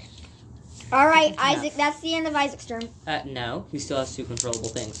stuff back. All right, Isaac. That's the end of Isaac's turn. No, he still has 2 controllable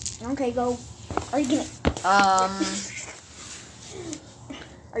things. Okay, go. Are you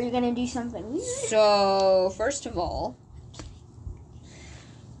gonna do something weird? So, first of all,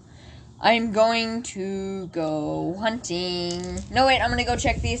 I'm going to go hunting. No, wait, I'm gonna go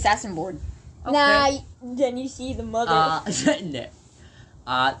check the assassin board. Nah. Then you see the mother. No.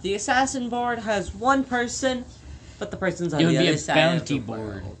 The assassin board has 1 person, but the person's on It would the be other a side bounty of the board.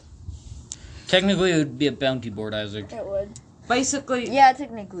 world. Technically, it would be a bounty board, Isaac. It would. Basically, Yeah,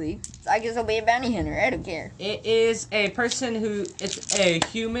 technically. I guess I'll be a bounty hunter. I don't care. it is a person it's a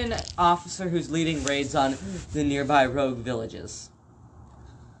human officer who's leading raids on the nearby rogue villages.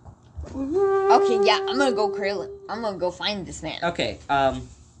 Okay, yeah, I'm gonna go I'm gonna go find this man. Okay,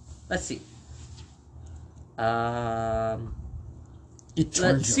 let's see.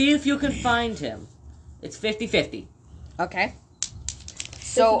 Let's see if you can find him. It's 50-50. Okay.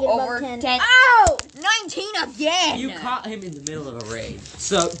 So, get above over 10. 10. Oh! 19 again! You caught him in the middle of a raid,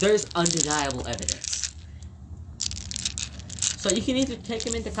 so there's undeniable evidence. So you can either take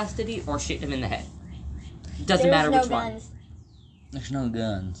him into custody or shoot him in the head. Doesn't There's matter no which one. guns. There's no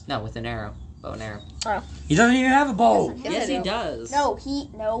guns. No, with an arrow. Bow and arrow. He doesn't even have a bow. Yes, Yes, I he do. does. No, he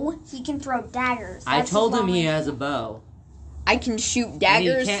can throw daggers. I That's his told him long he range. has a bow. I can shoot And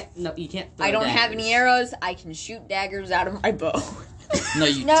daggers. you can't throw I don't have daggers. any arrows. I can shoot daggers out of my bow. No,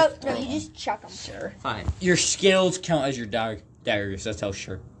 you. No, you just chuck them. Sure. Fine. Your skills count as your daggers. That's how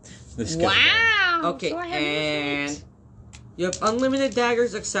sure. The skills are. Wow. Okay, So I have and you have unlimited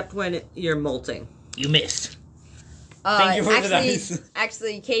daggers except when you're molting. You missed. Thank you for the dice.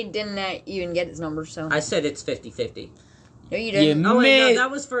 Actually, Cade didn't even get his number, so. I said it's 50-50. No, you didn't. Oh wait, no,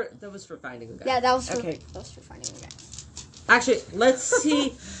 Missed. that was for finding a guy. Yeah, that was for, Okay. finding the guy. Actually, let's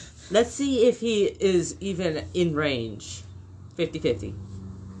see. Let's see if he is even in range. 50-50.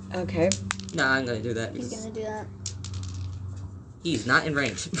 Okay. No, I'm gonna do that He's because gonna do that. he's not in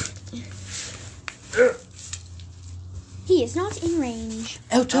range. He is not in range.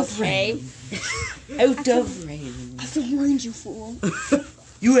 Out Okay. Out of range. the range, you fool.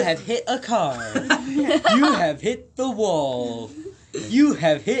 You have hit a car. You have hit the wall. You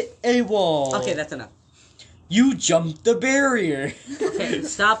have hit a wall. Okay, that's enough. You jumped the barrier. Okay,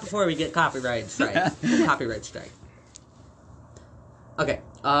 stop before we get copyright strike. Copyright strike. Okay,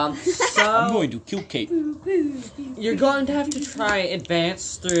 I'm so going to kill Kate. you're going to have to try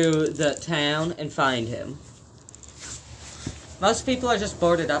advance through the town and find him. Most people are just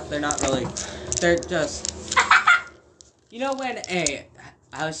boarded up. They're not really. They're just. You know when a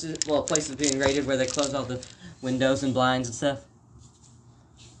house is, well, a place is being raided where they close all the windows and blinds and stuff?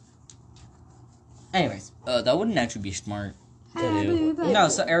 Anyways. That wouldn't actually be smart to do. No,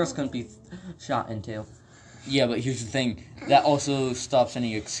 so arrows couldn't be shot into. Yeah, but here's the thing. That also stops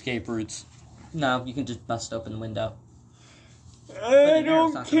any escape routes. No, you can just bust open the window. I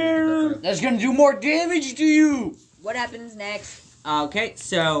don't care. That's gonna do more damage to you. What happens next? Okay,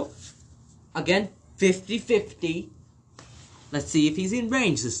 so, again, 50-50. Let's see if he's in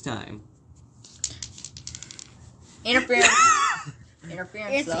range this time. Interference.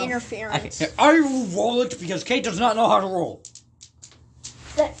 Interference. It's though. interference. Okay. I will roll it because Kate does not know how to roll.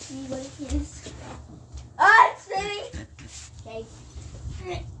 Let's see what it is. Ah, it's spinning.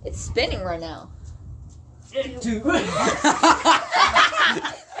 Okay. It's spinning right now. There's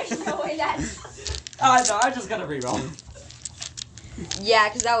no way that's... No, I just gotta reroll. Yeah,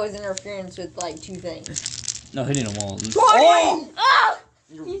 because that was interference with like two things. No, hitting a wall. Oh! Oh!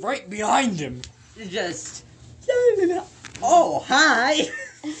 You're right behind him. Just. Oh, hi!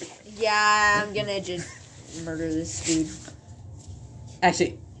 Yeah, I'm gonna just murder this dude.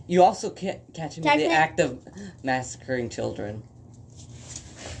 Actually, you also can't catch him in the Technic- act of massacring children.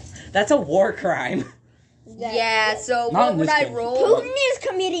 That's a war crime. Yeah, so Not what in would this I game. roll? Putin is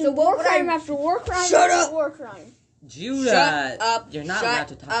committing So what war would I- crime after war crime Shut after up! war crime. Judah, Shut up. you're not shut allowed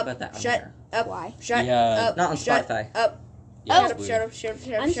to talk up, about that on shut here. up. Why? Shut Yeah, up. not on shut Spotify. up. Yeah, Shut it's up, weird. shut up, shut up,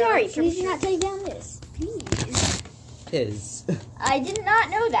 shut up. I'm shut sorry, up, please do shut not up. take down this. Please. His. I did not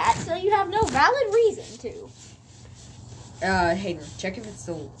know that, so you have no valid reason to. Hayden, check if it's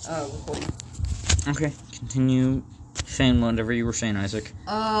still recording. Okay, continue saying whatever you were saying, Isaac.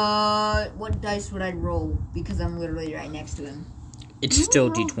 What dice would I roll? Because I'm literally right next to him. It's still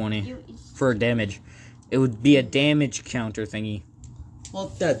D20 for damage. It would be a damage counter thingy.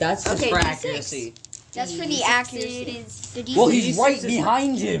 Well, that's just Okay, for D6. accuracy. That's for the D6 accuracy. it is. The Well, D6 he's D6 right is-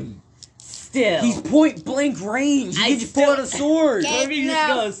 behind him. Still. He's point blank range. He I can just pull out a sword. Okay. Maybe he No.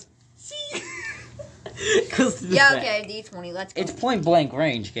 just goes. Goes to the Yeah, back. okay, D20, let's go. It's point blank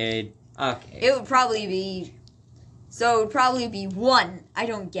range, Cade. Okay. It would probably be... So it would probably be 1. I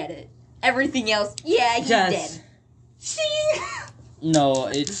don't get it. Everything else, yeah, he's Just- dead. No,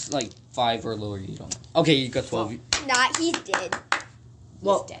 it's like 5 or lower. You don't. Okay, you got 12. Nah, he's dead.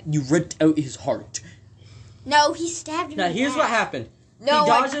 Well, You ripped out his heart. No, he stabbed him. now in the here's what back. happened. No,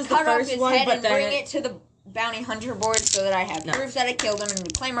 He I dodges the cut off first his one, head but and then bring it- it to the bounty hunter board so that I have No. proof that I killed him and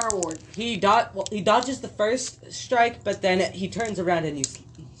reclaim our reward. He dodges the first strike, but then he turns around and you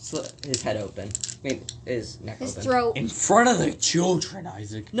slit his head open. I mean, his neck His open. throat. In front of the children,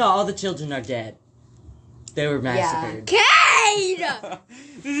 Isaac. No, all the children are dead. They were massacred. Cade!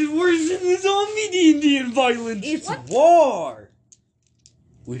 This is worse than the zombie Indian violence. It's war.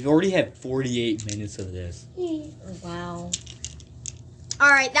 We've already had 48 minutes of this. Wow.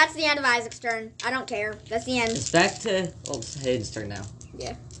 Alright, that's the end of Isaac's turn. I don't care. That's the end. It's back to Hayden's turn now.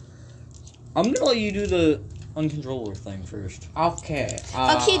 I'm gonna let you do the uncontroller thing first. Okay.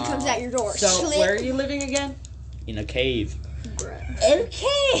 A kid comes at your door. So, Slip. where are you living again? In a cave.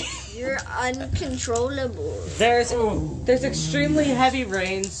 Okay. You're uncontrollable. There's extremely heavy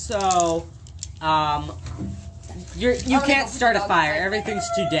rain, so you can't start a fire. Everything's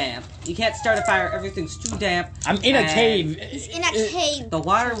too damp. You can't start a fire. Everything's too damp. I'm in a And cave. He's in a cave. The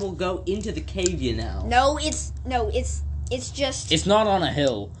water will go into the cave, you know. No, it's just It's not on a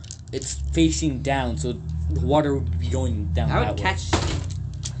hill. It's facing down, so the water would be going down I that would way. catch.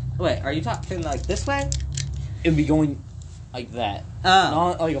 Wait, are you talking like this way? It would be going like that. Oh.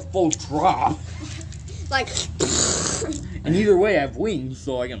 Not like a full drop. like And either way, I have wings,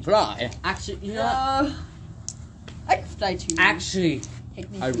 so I can fly. Actually, you know what? I could fly too. Actually,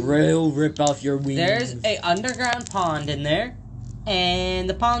 I will rip off your wings. there's a underground pond in there, and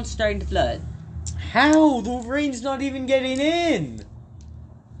the pond's starting to flood. How? The rain's not even getting in.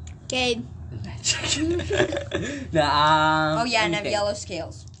 Cade. Nah, Oh yeah, and have okay. yellow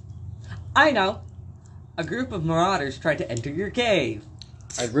scales. I know. A group of marauders tried to enter your cave.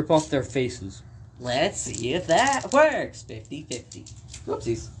 I rip off their faces. Let's see if that works. 50-50.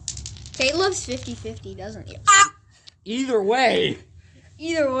 Whoopsies. Cade loves 50-50, doesn't he? Either way.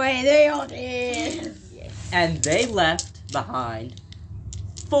 Either way, they all did. And they left behind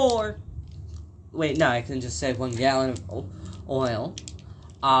I can just say 1 gallon of oil.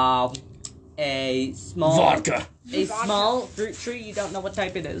 A small Vodka. A small fruit tree. You don't know what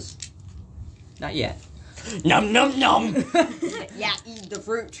type it is. Not yet. Num num num. Yeah, eat the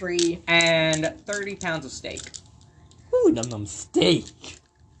fruit tree. And 30 pounds of steak. Ooh, num num steak.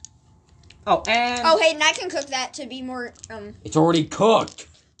 Oh, and Oh, Hayden, I can cook that to be more, It's already cooked.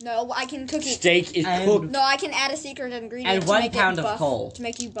 no, I can cook it. Steak is And- cooked. No, I can add a secret ingredient And to 1 make pound it of buff, coal. to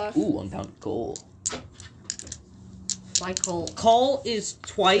make you buff. Ooh, 1 pound of coal. Why coal? Coal is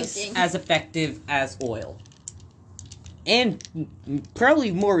twice Cooking. as effective as oil. And probably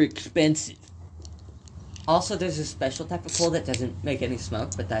more expensive. Also, there's a special type of coal that doesn't make any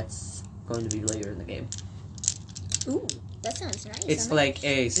smoke, but that's going to be later in the game. Ooh, that sounds nice. It's I'm like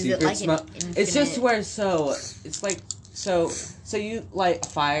a Is it secret like an smoke. It's just infinite- where it's like so you light a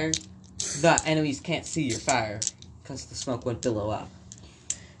fire, the enemies can't see your fire because the smoke won't billow up.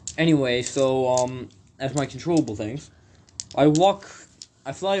 Anyway, so as my controllable things,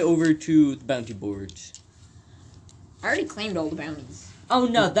 I fly over to the bounty boards. I already claimed all the bounties. Oh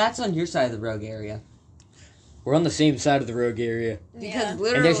no, that's on your side of the rogue area. We're on the same side of the rogue area. Because Yeah.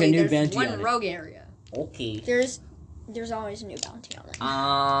 literally there's a new there's bounty one on it. rogue area. Okay. There's always a new bounty on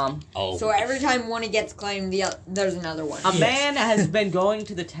it. Oh. So every time one gets claimed, there's another one. A man has been going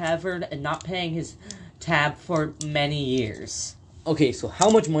to the tavern and not paying his tab for many years. Okay, so how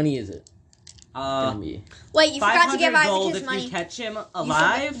much money is it gonna be? Wait, you forgot to give 500 Isaac gold his if money. you catch him You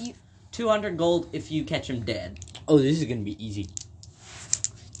alive. forgot- 200 gold if you catch him dead. Oh, this is gonna be easy.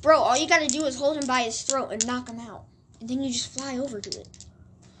 Bro, all you gotta do is hold him by his throat and knock him out. And then you just fly over to it.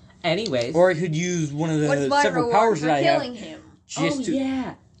 Anyways. Or I could use one of What's the my several reward powers for that I have killing him? just to.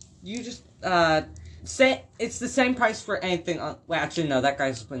 yeah. You just say it's the same price for anything. Well, actually, no. That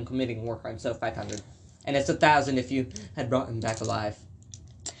guy's been committing war crimes, so 500, and it's 1,000 if you had brought him back alive.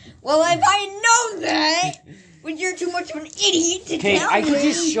 Well, if I know that, but you're too much of an idiot to Okay, tell I could me.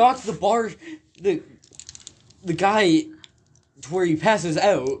 just shock the guy to where he passes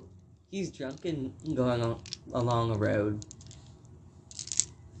out. He's drunk and going along a road.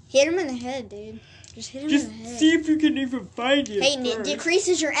 Hit him in the head, dude. Just hit him Just in the head. see if you can even find it. Hey, it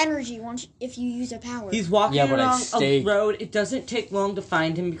decreases your energy if you use a power. He's walking Yeah, but I along a stay- road. It doesn't take long to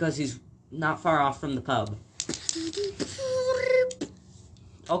find him because he's not far off from the pub.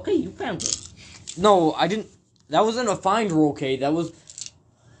 Okay, you found it. No, I didn't. That wasn't a find roll, Kate. That was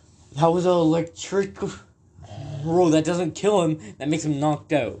an electric roll that doesn't kill him. That makes him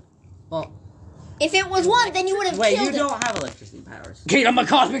knocked out. Well, If it was one, then you would have wait, killed you him. don't have electricity powers. Kate, I'm a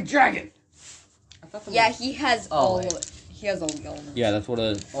cosmic dragon. I thought that Yeah, was- he has Oh, all. wait. He has all the elements. Yeah, that's what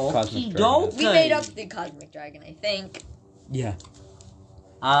a cosmic dragon Okey-doke. is. We made up the cosmic dragon, I think. Yeah.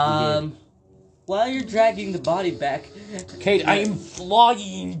 While you're dragging the body back, Kate, I am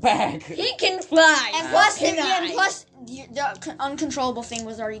flying back. He can fly. And How plus, can I? the uncontrollable thing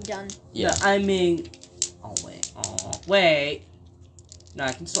was already done. Yeah. no, I mean, wait. No,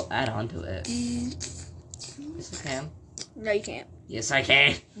 I can still add on to it. Yes, I can. No, you can't. Yes, I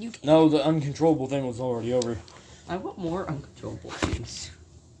can. No, the uncontrollable thing was already over. I want more uncontrollable things.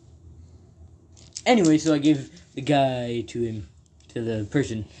 Anyway, so I gave the guy to the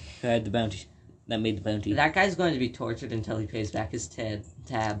person who had the bounty, that made the bounty. That guy's going to be tortured until he pays back his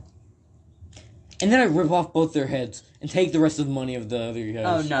tab. And then I rip off both their heads and take the rest of the money of the other guys.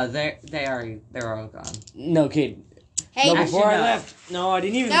 Oh no, they're all gone. No, Kate. Hey, No, before I no. left. No, I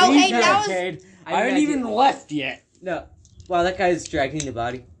didn't even No, leave hey, yet, that was- Cade. I I hadn't imagine- even left yet. No, while that guy's dragging the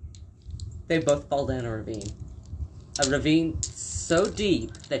body, they both fall down a ravine. A ravine so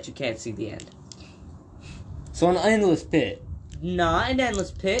deep that you can't see the end. So an endless pit. Not an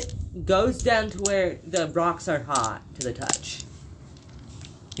endless pit. Goes down to where the rocks are hot to the touch.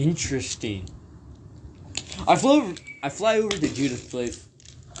 Interesting. I fly over to Judith's place.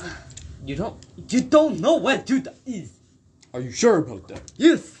 You don't know where Judah is. Are you sure about that?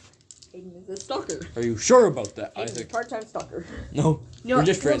 Yes. Hayden is a stalker. Are you sure about that, Hayden's a Isaac? part-time stalker. No, No, we're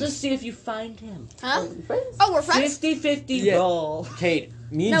just we'll friends. just see if you find him. huh? Friends? Oh, we're friends? 50-50 Yeah. roll. Kate,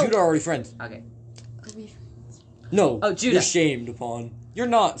 me and No. Judah are already friends. Okay. No, Oh, Judah. you're shamed upon. You're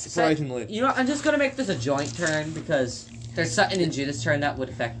not, surprisingly. You know what, I'm just gonna make this a joint turn because there's something in Judah's turn that would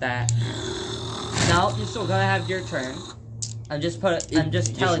affect that. No, you're still gonna have your turn. I'm just It telling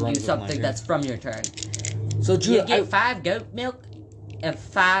just you runs with my something turn. that's from your turn. So You Judah, get 5 goat milk and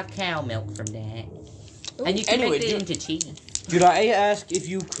 5 cow milk from that. And you can Anyway, make it Ju- into cheese. Judah, I asked if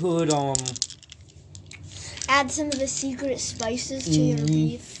you could, Add some of the secret spices to your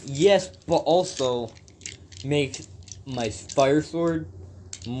beef. yes, but also make my fire sword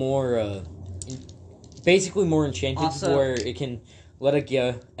more, basically more enchanted, Also- where it can let it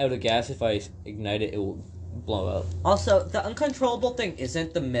get out of gas. If I ignite it, it will blow up. Also, the uncontrollable thing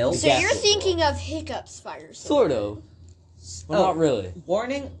isn't the milk. So gas you're will blow thinking of Hiccup's fire sword. Sort of. Well, Oh. not really.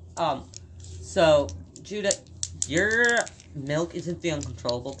 Warning. So Judah, your milk isn't the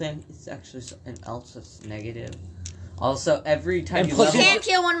uncontrollable thing. It's actually something else that's negative. Also, every time And you plus You level can't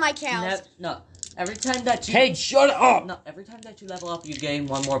kill one of my cows. no, every time that you Hey, shut up! no, every time that you level up, you gain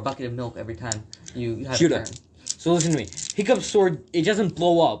one more bucket of milk every time you have Judah. a turn. So listen to me. Hiccup's sword, it doesn't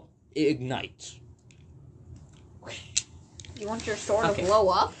blow up. It ignites. You want your sword Okay. to blow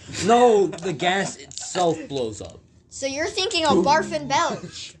up? No, the gas itself blows up. So you're thinking of Barf and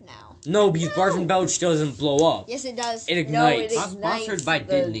Belch now. No, because Barf and Belch doesn't blow up. Yes, it does. It No, ignites. it Not sponsored by the-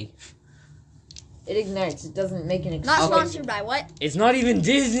 Disney. It ignites. It doesn't make an Not explosion. sponsored by what? It's not even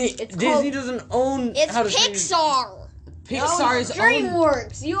Disney. It's Disney called- doesn't own. It's how to say- Pixar. Pixar is owned.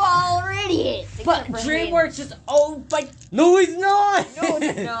 DreamWorks. You already hit. But Except for DreamWorks is owned by. No, it's not. Hayden. No,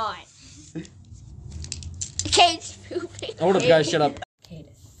 it's not. Kate's pooping. Hold up, guys. Shut up.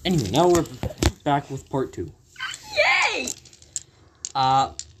 Hayden. Anyway, now we're back with part 2. Yay!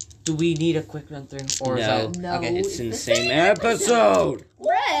 Do we need a quick run through, or is No. that No. okay? It's in the the same same episode.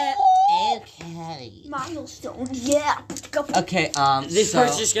 Brett. Okay. Milestones. Yeah. Okay. This so,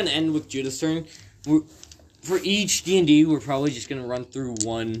 part's just gonna end with Judah's turn. For each D&D, we're probably just gonna run through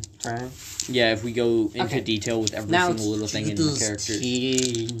one. turn. Yeah, if we go into Okay. detail with every Now single little thing in the Judah's character,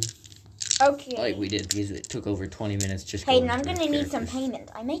 Okay. like we did, because it took over 20 minutes just. Hayden, going I'm through gonna the need some characters. payment.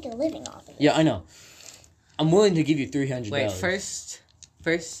 I make a living off of it. Yeah, I know. I'm willing to give you $300. Wait, first.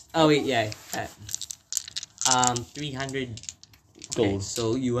 Oh wait, yeah. 300 Gold. Okay,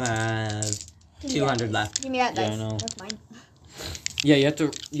 so you have Give me 200 that. left. Give me that Yeah, I dice. know. That's mine. Yeah, you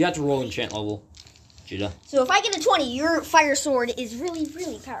have to roll enchant level, Judah. So if I get a 20, your fire sword is really,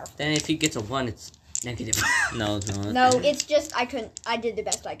 really powerful. Then if he gets a 1, it's negative. No, it's not. No, it's just I did the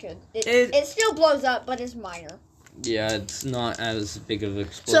best I could. It It- still blows up, but it's minor. Yeah, it's not as big of an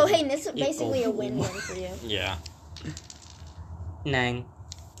explosion. So Hayden, this is basically a win-win for you. Yeah. 9.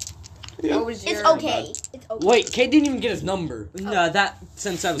 What was It's your- okay. It's okay. Wait, Kate didn't even get his number. No, that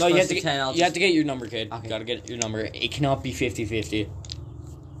since I was No, you close have to to 10, I'll get, you have to get your number, Kate. Okay. Gotta get your number. It cannot be 50-50.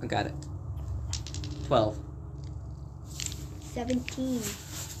 I got it. 12. 17.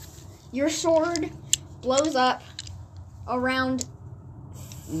 Your sword blows up around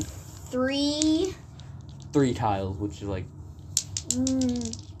 3. 3 tiles, which is like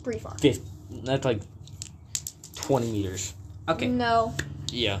Pretty far. 50. That's like 20 meters. Okay. No.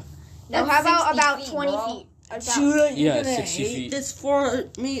 Yeah. No, That's how about 60 about feet, 20 bro. feet? About, Judah, you're Yeah, gonna 60 hate feet. this for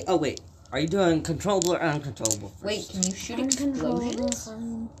me. Oh wait, are you doing controllable or uncontrollable? First? Wait, can you shoot explosions?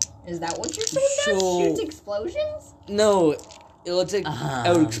 Is that what your sword So- does? Shoots explosions? No, it'll take Uh-huh.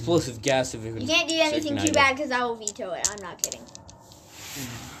 out explosive gas if it you can't do anything too ignited. bad because I will veto it. I'm not kidding.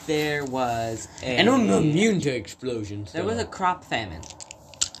 There was a. And I'm immune to explosions. There was a crop famine.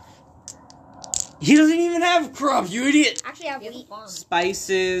 He doesn't even have crops, you idiot! Actually, I have He has a wheat. farm.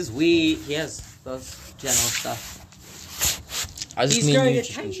 Spices, wheat. He has those general stuff. I just He's mean growing you a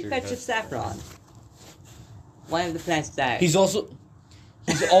just tiny make sure patch he of does. saffron. One of the plants died. He's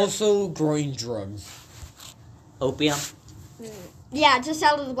also growing drugs. Opium. Yeah, just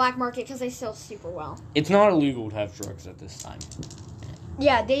sell to the black market because they sell super well. It's not illegal to have drugs at this time.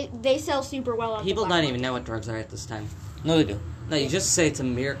 Yeah, they sell super well. At People the don't black even know what drugs are at this time. No, they do. No, you just say it's a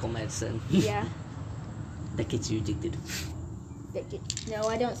miracle medicine market. Yeah. that gets you addicted. No,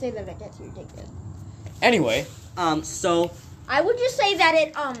 I don't say that it gets you addicted. Anyway, So I would just say that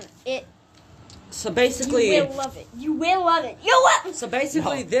it basically, you will love it. You will love it. You will. so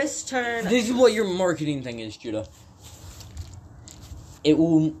basically, No. this turn. this is what your marketing thing is, Judah. It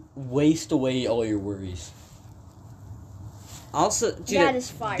will waste away all your worries. Also, Judah, That is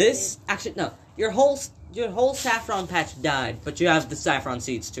fire, This actually no, your whole saffron patch died, but you have the saffron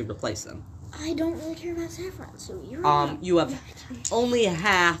seeds to replace them. I don't really care about saffron, so you're You have only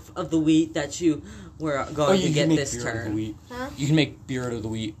half of the wheat that you were going to get this beer out of the turn. wheat. Huh? You can make beer out of the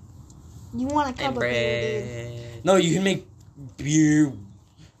wheat. You want a cup And of beer, dude. bread. No, you can make beer,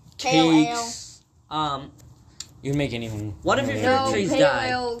 Pale ale. cakes. You can make anything. What if your No, fruit No, trees pale die?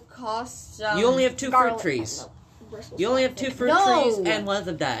 ale costs. You only have 2 Garlic. fruit trees. No, Brussels You only have sprouts. 2 fruit No. trees, and one of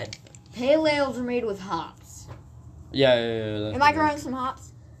them died. Pale ales are made with hops. Yeah. That's Am I what it growing is. some hops?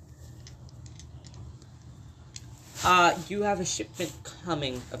 You have a shipment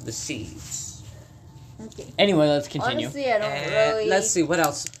coming of the seeds. Okay. Anyway, let's continue. Honestly, I don't really. Let's see what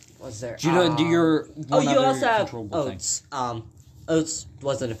else was there. Judah, do your Oh, one you other also have controllable thing. oats. Oats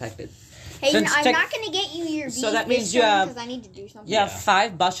wasn't affected. Hayden, Since I'm tech- not gonna get you your beef So that means this you turn have- because I need to do something. You have Yeah.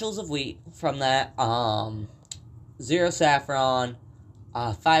 5 bushels of wheat from that. 0 saffron,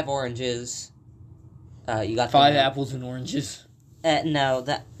 5 oranges. You got 5 apples and oranges. No,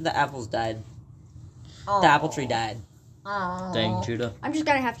 the apples died. Oh. The apple tree died. Aw. Dang, Judah. I'm just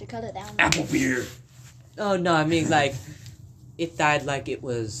gonna have to cut it down. Apple beer. Oh no, I mean like it died like it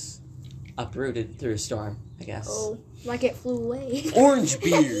was uprooted through a storm. I guess. Oh, like it flew away. Orange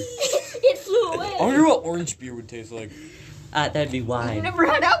beer. It flew away. I wonder what orange beer would taste like. That'd be I've wine. never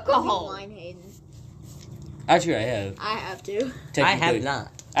had alcohol. Wine, Hayden. Actually, I have. I have to. I have Technically.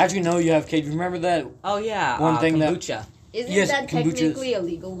 not. Actually, no, you have, Kate. Remember that? Oh yeah, One thing that- kombucha. Isn't Yes, that kombucha is- technically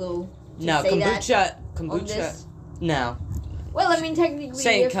illegal though? to No, say that kombucha. on this? No. Well, I mean, technically,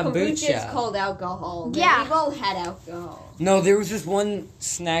 Say if kombucha is kombucha. called alcohol, then Yeah. we've all had alcohol. No, there was this one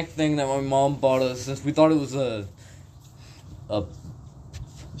snack thing that my mom bought us since we thought it was a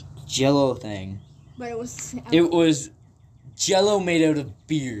Jello thing. But it was. It was Jello made out of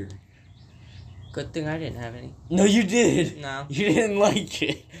beer. Good thing I didn't have any. No, you did. No. You didn't like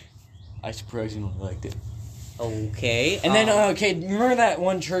it. I surprisingly liked it. Okay. And then, Kate, remember that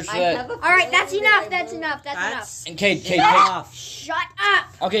one church I that? have a All right, feeling that's that enough. I That's will- enough. That's That's And Kate, get Kate. off. enough. Shut up.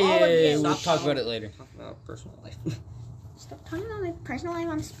 Okay, All yeah, of yeah, you. yeah, we'll Stop. talk about it later. Talk about personal life. Stop talking about my personal life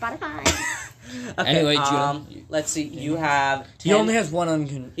on Spotify. Okay, Anyway, Judah. let's see. You have. 10, He only has one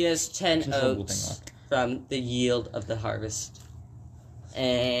uncon. He has 10 controllable oats thing left. from the yield of the harvest.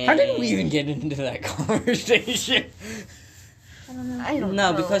 And How did we even get into that conversation? I don't know. I don't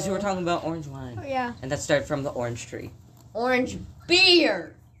No, know. because you were talking about orange wine, Oh yeah. and that started from the orange tree. Orange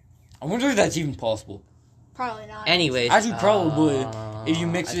beer. I wonder if that's even possible. Probably not. Anyways, Actually, probably if you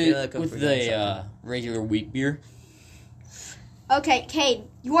mix I feel it like I'm with forgetting the something. regular wheat beer. Okay, Cade,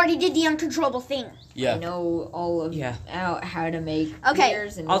 you already did the uncontrollable thing. I Yeah. know all of Yeah. how to make Okay.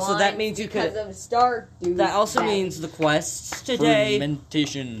 beers and Also, that wines means you because could- of Stardew. That also means the quests today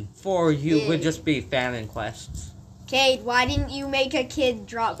Fermentation. for you would Yeah. just be famine quests. Cade, why didn't you make a kid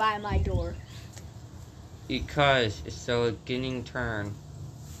drop by my door? Because it's a beginning turn.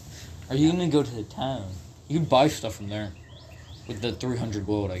 Are you gonna go to the town? You can buy stuff from there with the 300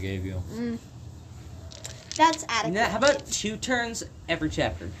 gold I gave you. That's adequate. Now, how about 2 turns every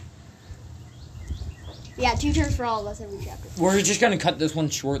chapter? Yeah, 2 turns for all of us every chapter. We're just gonna cut this one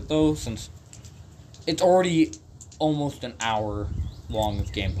short though, since it's already almost an hour long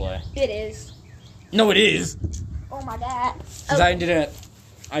of gameplay. It is. No, it is. Oh my god. Cause I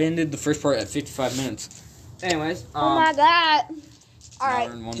ended the first part at 55 minutes. Anyways, Oh my god. An All hour right.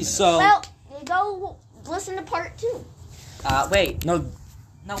 and 1 minute. so Well, you go listen to part 2. wait, No,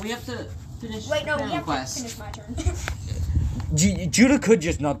 we have to finish. Wait, no, we famine have quests. to finish my turn. Judah could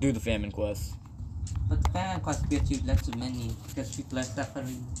just not do the famine quest. But the famine quest gets you lots of money because people are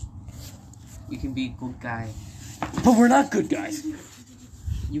suffering. You can be a good guy. But we're not good guys.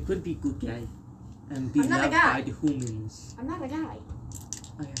 You could be good guy and be I'm not a loved guy. by the humans. I'm not a guy.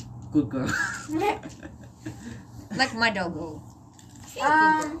 Oh yeah, good girl. like my doggo.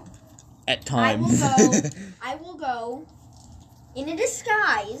 At I times. will go in a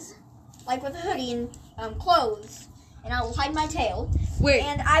disguise, like with a hoodie and clothes, and I will hide my tail. Wait,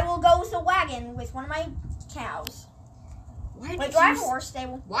 And I will go with a wagon with one of my cows. why Like, did do I have you a horse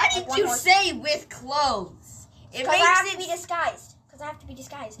stable? Why Like did one you horse- say with clothes? It Because I have makes to be it. disguised. Because I have to be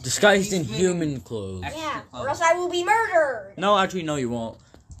disguised. Disguised in human clothes. Extra Yeah, clothes. or else I will be murdered. No, actually, no, you won't.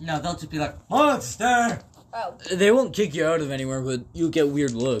 No, they'll just be like, Monster! Oh, They won't kick you out of anywhere, but you'll get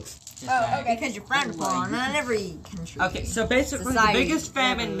weird looks. okay. Because you're frowned upon in every country. Okay, so basically Society, the biggest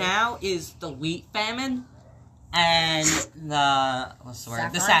famine whatever. now is the wheat famine and the what's the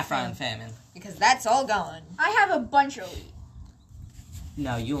word? The Saffron saffron famine. Because that's all gone. I have a bunch of wheat.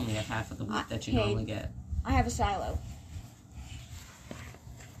 No, you only have half of the wheat that you Okay. normally get. I have a silo.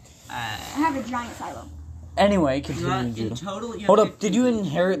 I Uh, have a giant silo. Anyway, in continue, Judah. total, you Hold have up, did you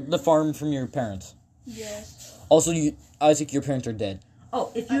inherit the farm from your parents? Yes. Also, Isaac, your parents are dead.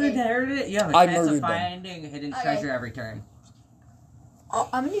 Oh, if you Okay. inherited it, you have a I chance of murdered them. finding a hidden Okay. treasure every turn. Oh,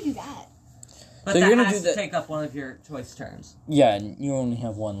 I'm gonna do that. But So that you're gonna has do to that- take up one of your choice turns. Yeah, and you only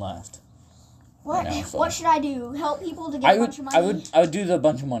have one left. What? know, so- What should I do? Help people to get a bunch of money? I would do the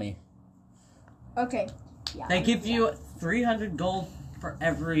bunch of money. Okay. Yeah. They give you 300 gold for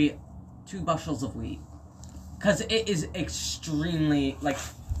every 2 bushels of wheat. Because it is extremely,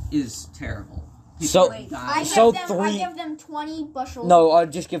 is terrible. So- die. I give So them. I three- give them 20 bushels. No, I'll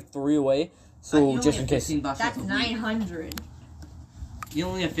just give 3 away. You So only just have in case. 15 bushels That's of wheat. 900. You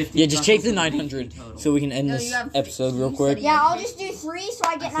only have 50. Yeah, just take the bushels of wheat 900 total. so we can end No, this you have- episode real you quick. said Yeah, I'll just do 3 so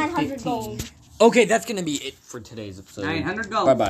I get I said 900 15. gold. Okay, that's gonna be it for today's episode. 900 gold. Bye bye.